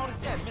whose fault is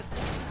that, Mr.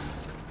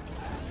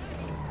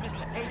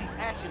 80s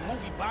action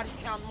movie body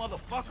count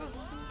motherfucker?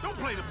 Don't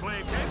play the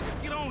blame game.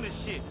 Just get on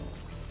this shit.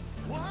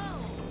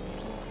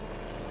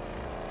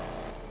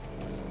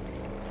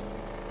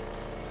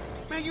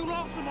 Man, you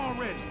lost him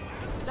already.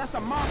 That's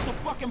a monster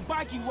fucking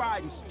bike you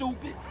riding,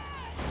 stupid.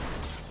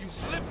 You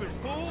slipping,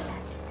 fool.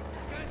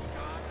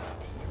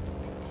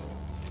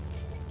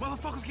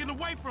 Motherfucker's getting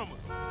away from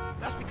us.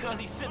 That's because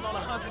he's sitting on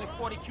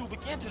 140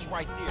 cubic inches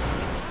right there.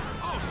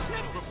 Oh,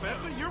 shit,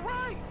 Professor. You're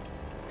right.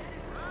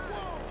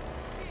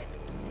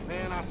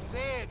 Man, I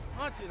said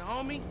punch it,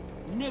 homie.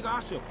 Nigga, I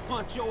should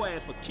punch your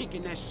ass for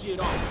kicking that shit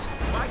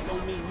off. Bike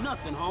don't mean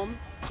nothing, homie.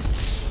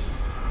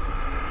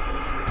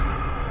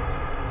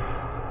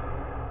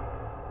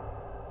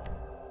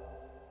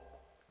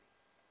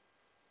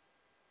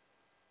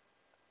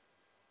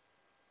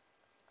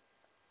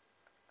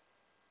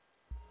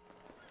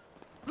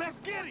 Let's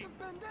get him.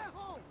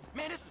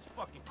 Man, this is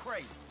fucking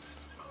crazy.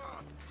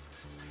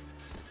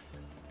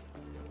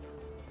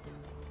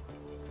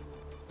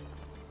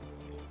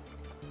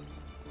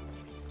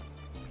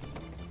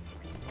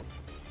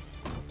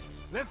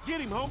 Let's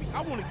get him, homie.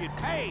 I want to get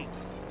paid.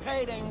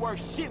 Paid ain't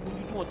worth shit when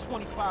you doing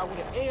 25 with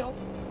an L.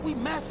 We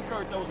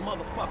massacred those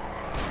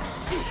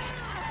motherfuckers. Shit.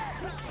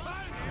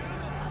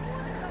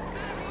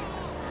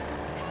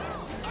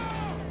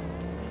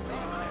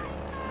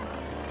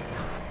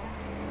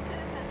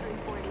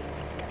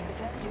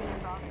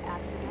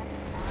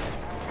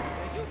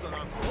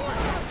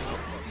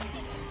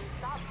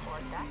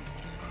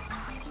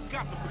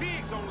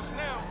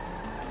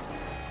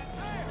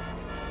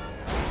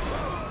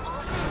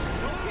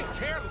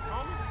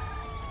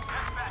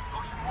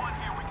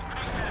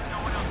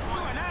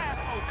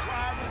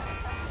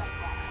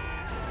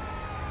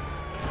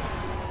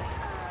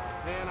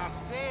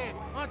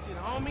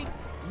 homie.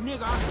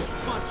 Nigga, I should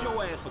punch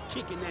your ass for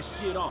kicking that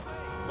shit off.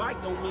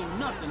 Bike don't mean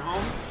nothing,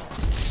 homie.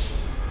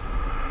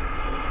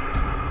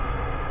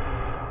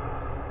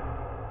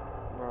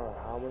 Bro,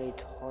 how many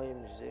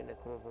times is it gonna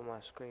come up on my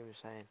screen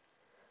saying,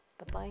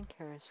 the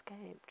biker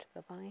escaped,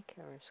 the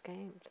biker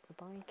escaped, the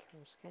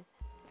biker escaped?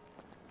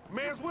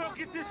 May as well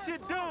get this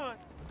shit done.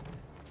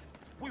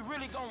 We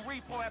really gonna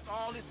repo after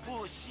all this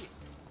bullshit.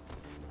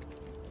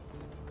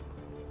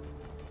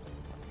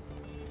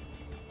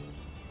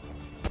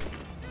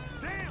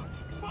 Damn!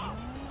 Fuck!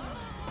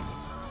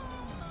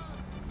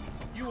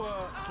 You,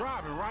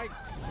 driving, right?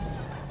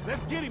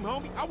 Let's get him,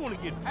 homie. I want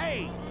to get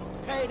paid.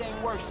 Paid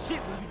ain't worth shit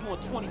when you doing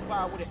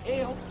 25 with an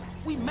L.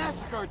 We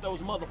massacred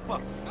those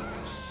motherfuckers.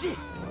 Shit.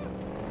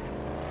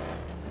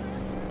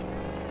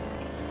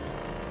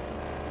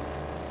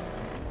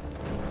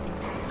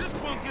 This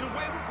punk get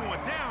away, we're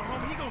going down,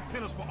 homie. He gonna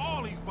pin us for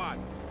all these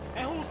bodies.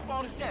 And whose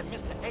fault is that,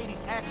 Mr.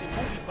 80s action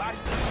movie body?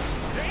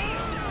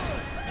 Damn!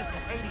 Mr.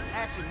 80s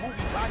action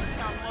movie body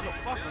count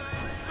motherfucker.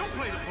 Don't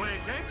play the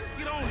blame game. Just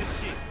get on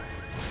this shit.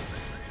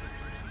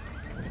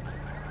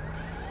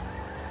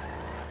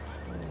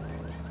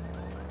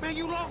 Man,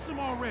 you lost him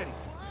already.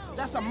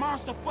 That's a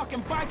monster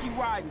fucking bike you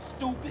riding,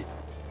 stupid.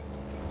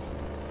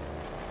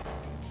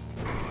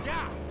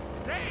 God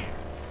damn!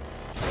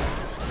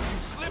 You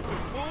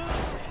slipping, fool!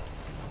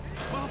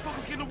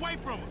 Motherfucker's getting away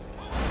from us.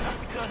 That's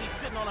because he's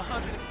sitting on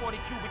 140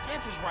 cubic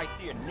inches right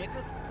there,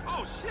 nigga.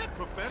 Oh shit,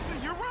 Professor,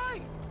 you're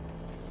right.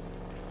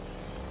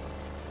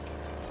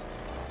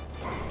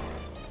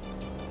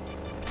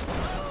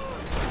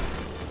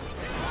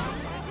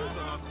 This is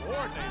an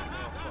uncoordinated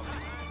motherfucker.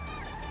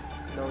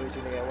 No, he's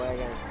gonna get away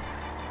again.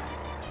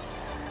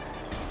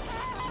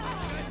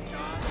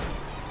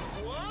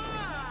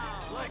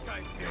 Like I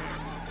care.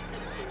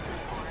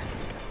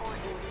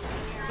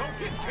 Don't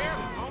get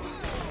careless, homie.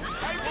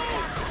 Hey,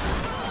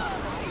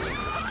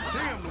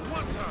 damn, the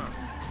one time.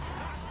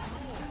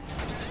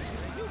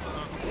 This is an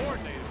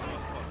uncoordinated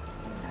motherfucker.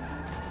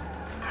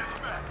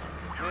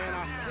 Man, I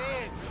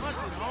said punch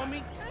it,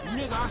 homie.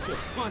 Nigga, I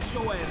should punch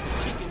your ass for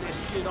kicking that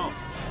shit off.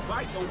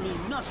 Bike don't mean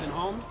nothing,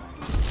 homie.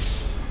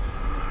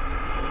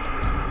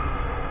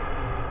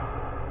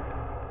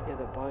 Yeah,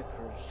 the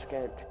biker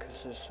escaped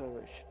because there's so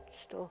much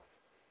stuff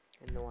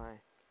in the way.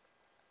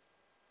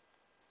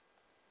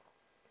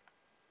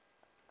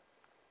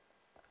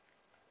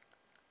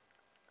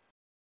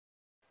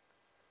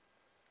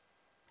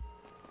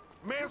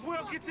 May as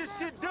well get this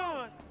shit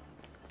done.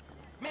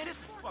 Man, this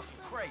is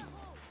fucking crazy.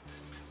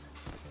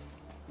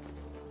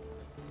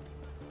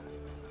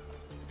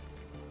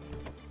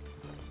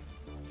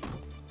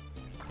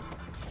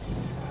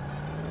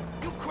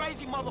 You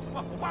crazy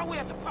motherfucker. Why we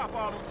have to pop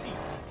all them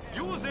people?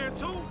 You was there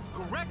too.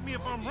 Correct me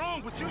if I'm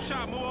wrong, but you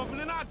shot more of them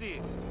than I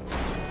did.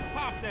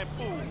 Pop that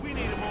fool. We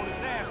need him on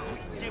his ass so we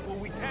can get what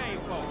we came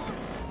for.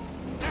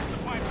 That's the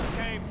fight we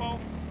came for.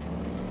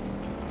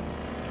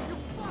 You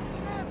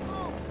fucking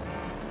asshole!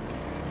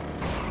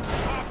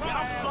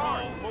 I'm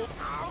sorry, fool.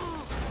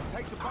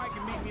 Take the bike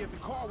and meet me at the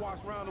car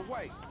wash round the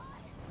way.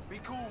 Be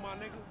cool, my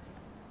nigga.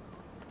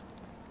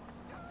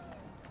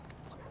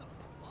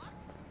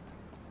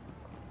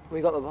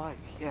 We got the bike,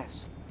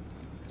 yes.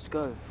 Let's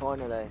go,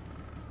 finally.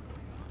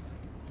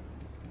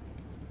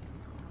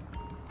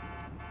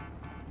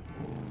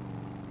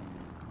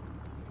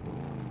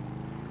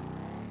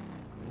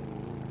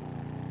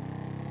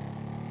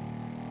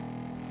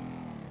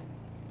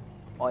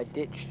 I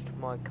ditched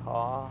my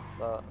car,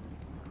 but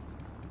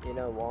you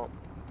know what?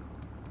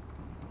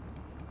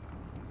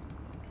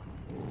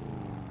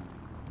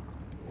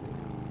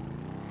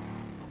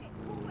 Okay,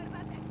 cool. What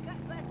about that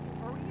gut-busting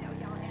burrito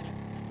y'all had?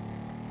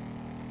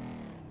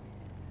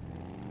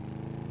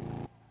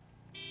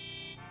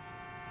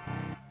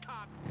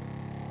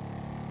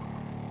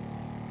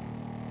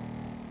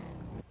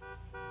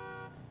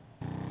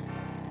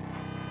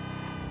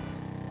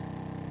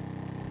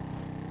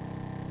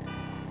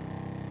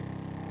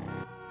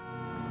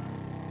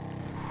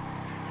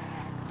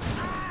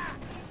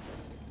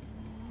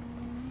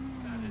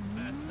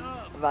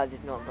 That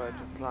did not go to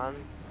plan.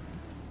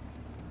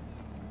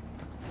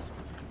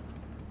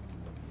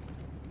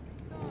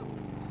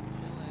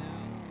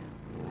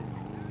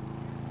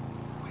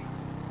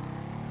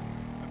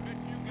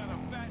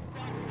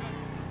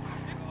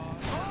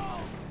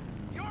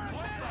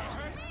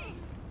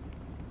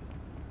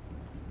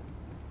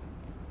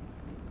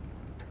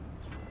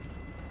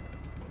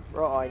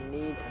 Right, I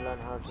need to learn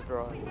how to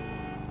drive.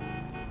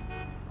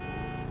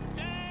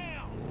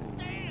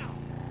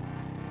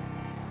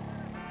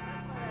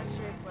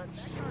 But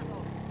that car's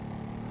all...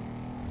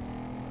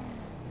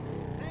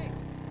 Hey!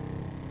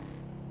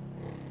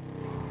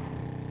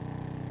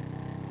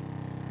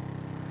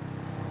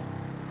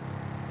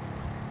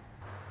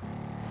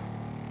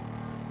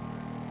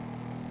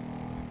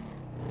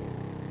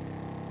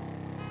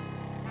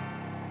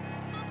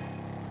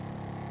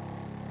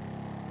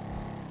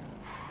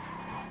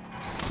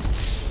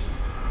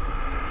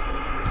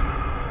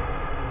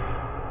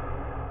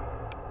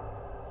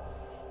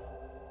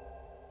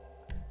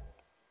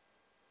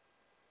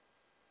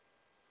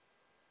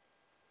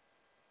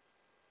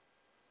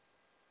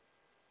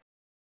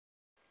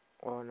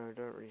 Oh no,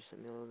 don't reset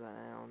me all that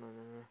out. No, no,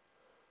 no.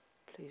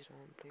 Please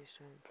don't, please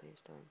don't, please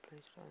don't,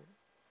 please don't.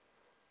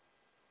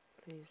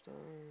 Please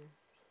don't.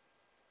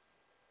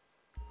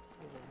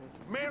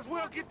 May as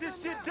well get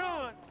this shit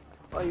done.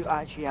 Are you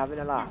actually having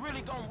a laugh? We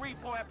really gonna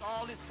repo after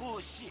all this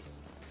bullshit.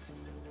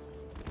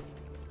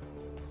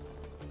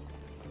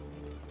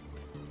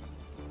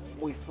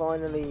 We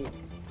finally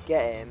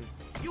get him.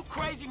 You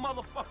crazy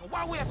motherfucker.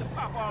 Why we have to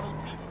pop all them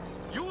people?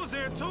 You was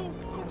there too.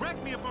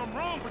 Correct me if I'm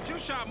wrong, but you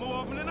shot more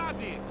of them than I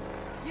did.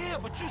 Yeah,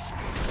 but you...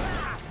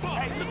 Fuck.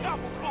 Hey, look out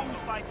for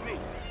fools like me.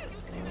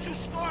 You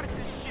started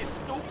this shit,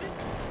 stupid.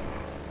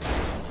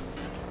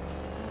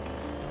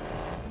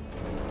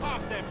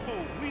 Pop that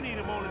fool. We need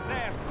him on his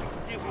ass so we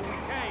can get what we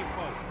came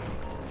for.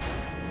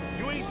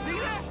 You ain't see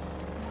that?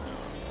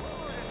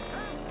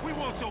 We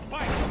want your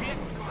bike, bitch.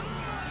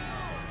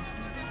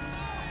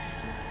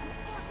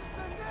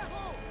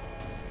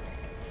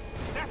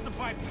 That's the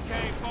bike we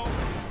came for.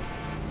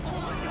 Oh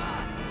my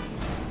God!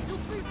 You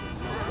people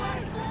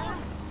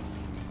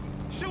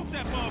Shoot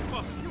that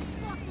motherfucker. You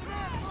fucking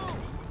asshole!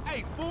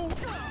 Hey, fool.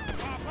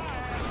 Pop my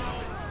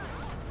asshole.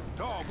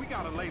 Dog, we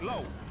gotta lay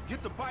low.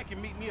 Get the bike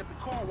and meet me at the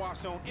car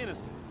wash on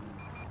Innocence.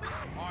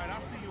 All right,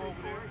 I'll see you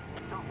over there.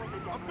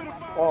 I'm finna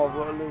find Oh, the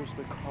we'll lose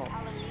the cops.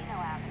 Palomino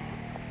Avenue.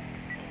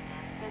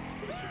 And 5th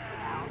Street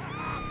Canal.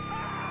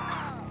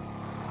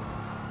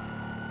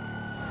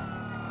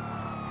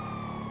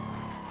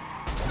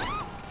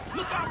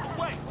 Look out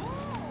the way.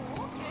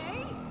 Oh,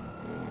 okay.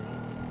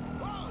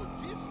 Whoa,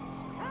 Jesus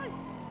Christ!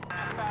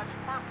 Dispatch,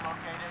 perp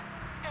located.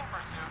 In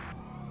pursuit.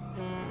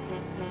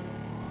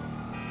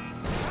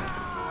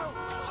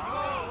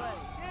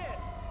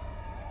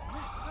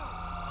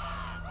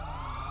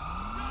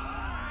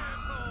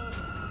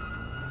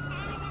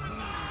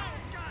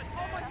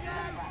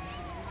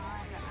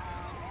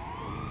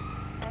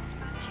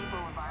 Vespucci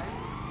Boulevard.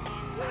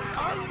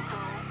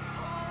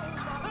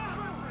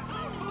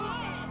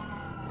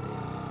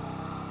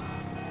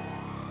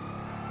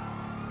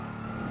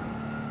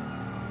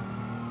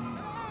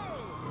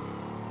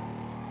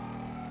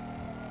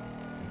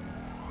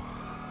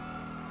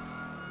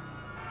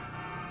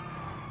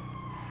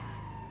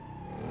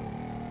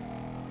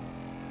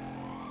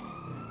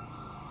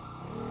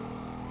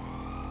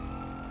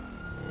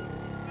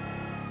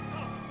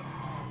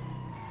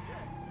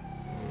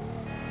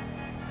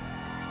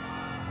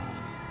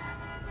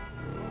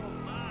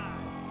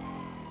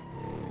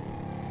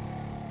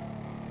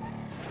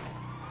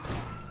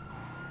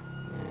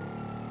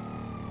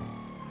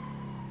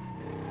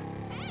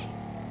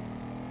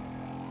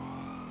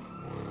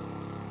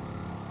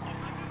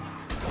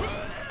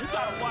 You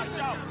gotta watch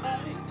out,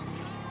 fool.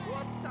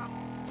 What the?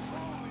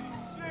 Holy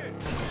shit.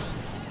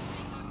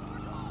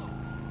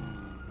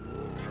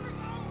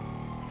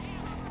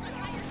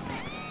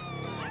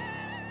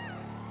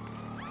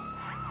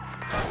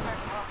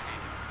 Suspect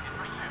located. In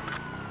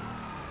pursuit.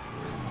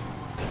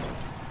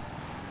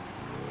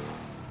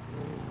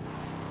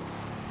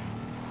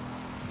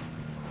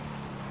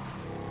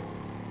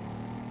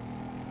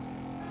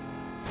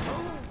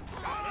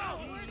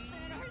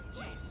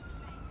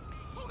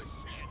 Holy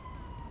shit!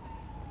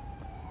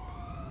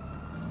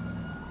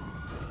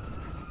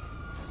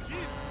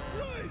 Jesus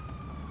Christ!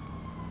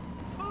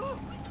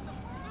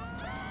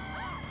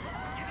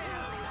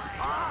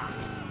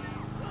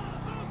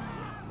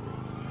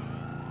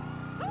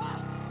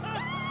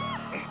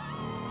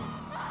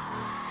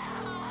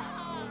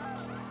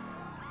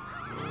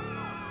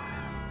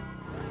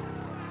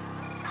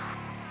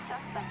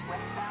 Suspect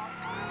westbound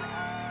on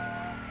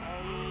a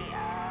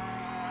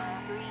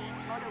green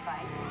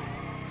motorbike.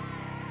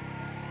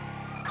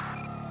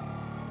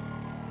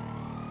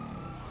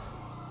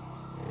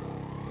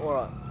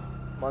 Alright,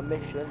 my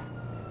mission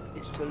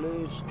is to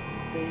lose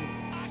the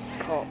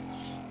cops.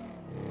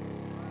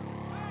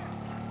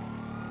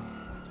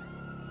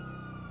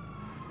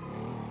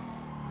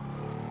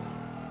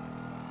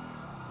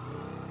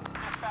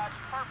 Dispatch,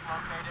 perp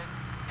located.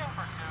 In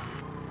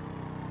pursuit.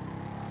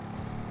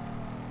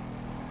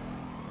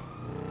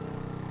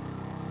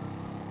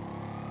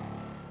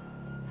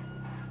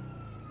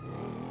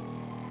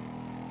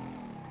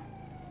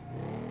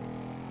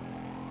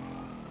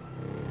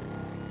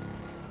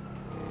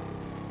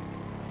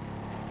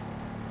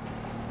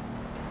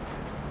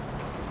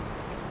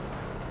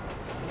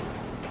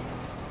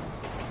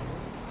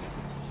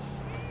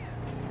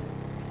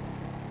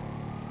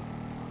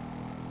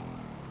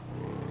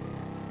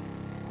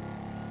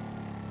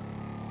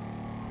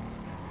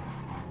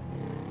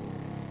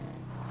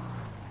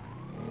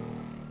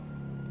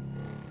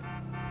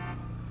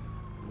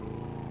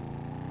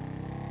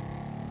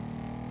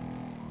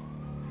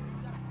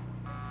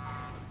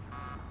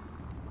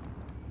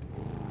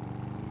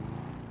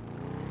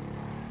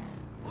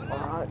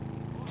 Alright,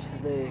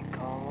 to the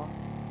car.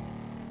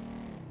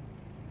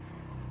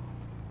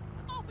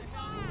 What the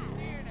hell are you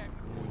staring at me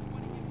for? You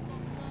wanna get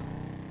fucked up?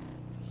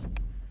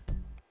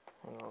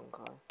 Hang on,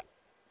 guys.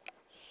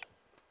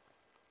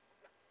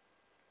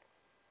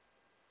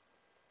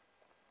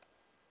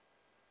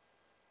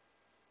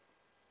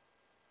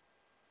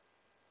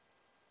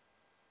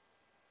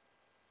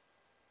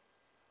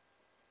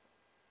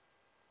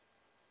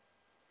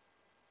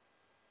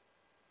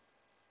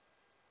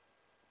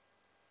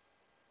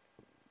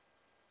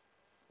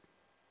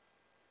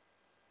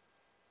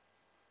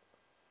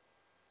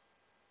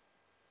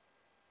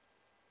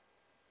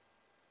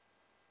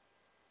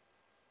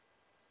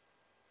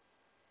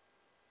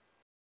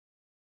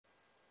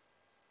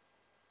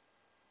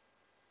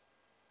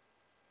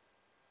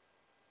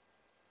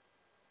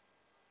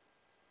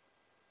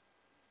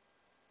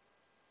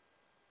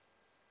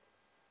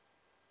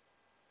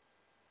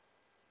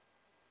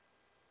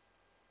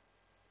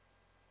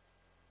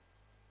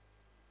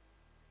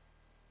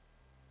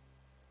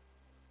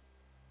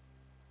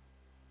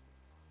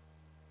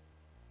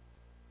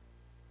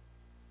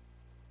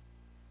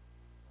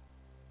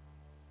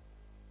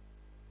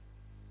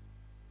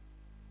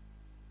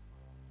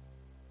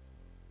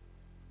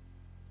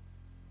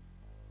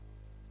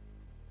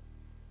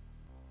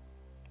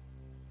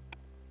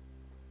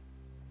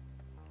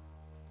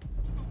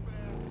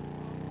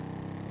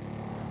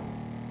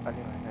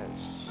 Anyway,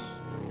 let's...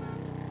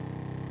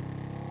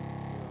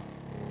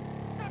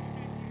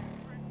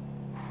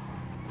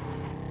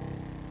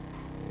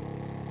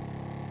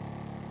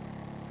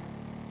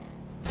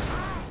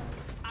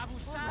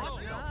 Abusado!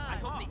 I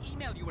hope the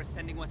email you were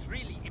sending was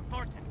really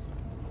important.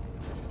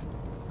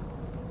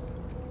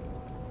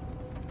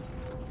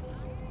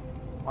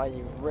 I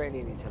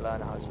really need to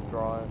learn how to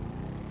drive.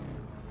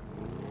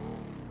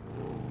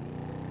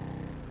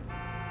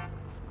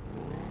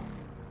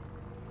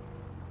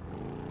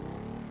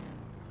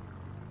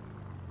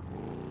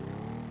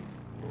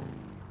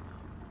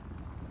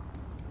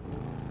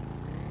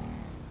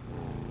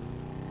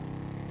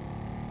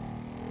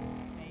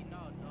 Hey, no,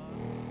 dog.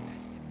 That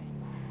shit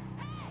ain't.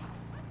 Hey,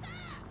 what's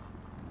up?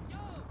 Yo!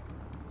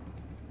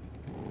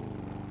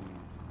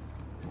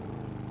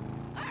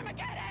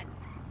 Armageddon!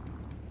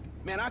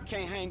 Man, I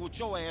can't hang with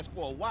your ass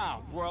for a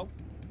while, bro.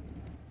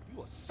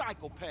 You a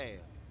psychopath.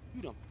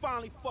 You done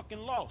finally fucking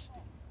lost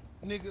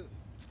it. Nigga,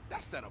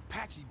 that's that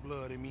Apache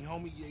blood in me,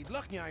 homie. You ain't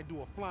lucky I ain't do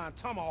a flying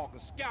tomahawk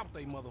and scalp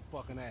they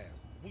motherfucking ass.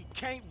 We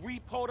can't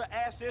repo the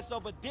assets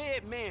of a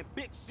dead man,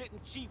 big sitting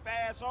chief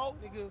asshole.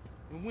 Nigga,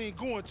 and we ain't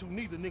going to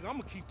neither, nigga. I'm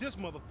gonna keep this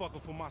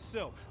motherfucker for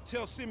myself.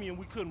 Tell Simeon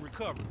we couldn't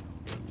recover.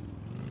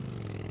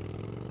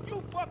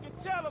 You fucking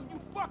tell him,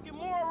 you fucking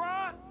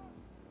moron.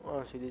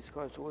 Honestly, these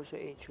guys always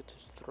at each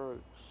other's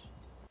throats.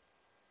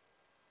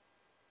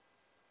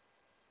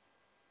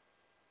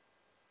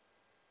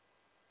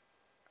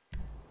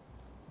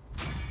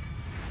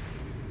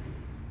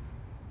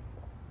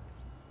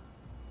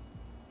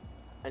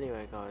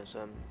 Anyway, guys,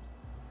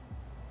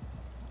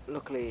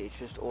 luckily it's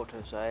just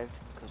auto-saved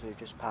because we've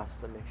just passed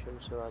the mission,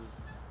 so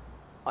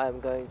I am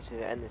going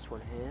to end this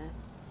one here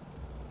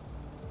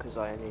because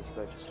I need to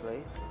go to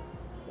sleep.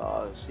 But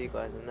I'll see you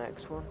guys in the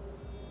next one.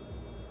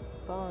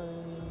 Bye.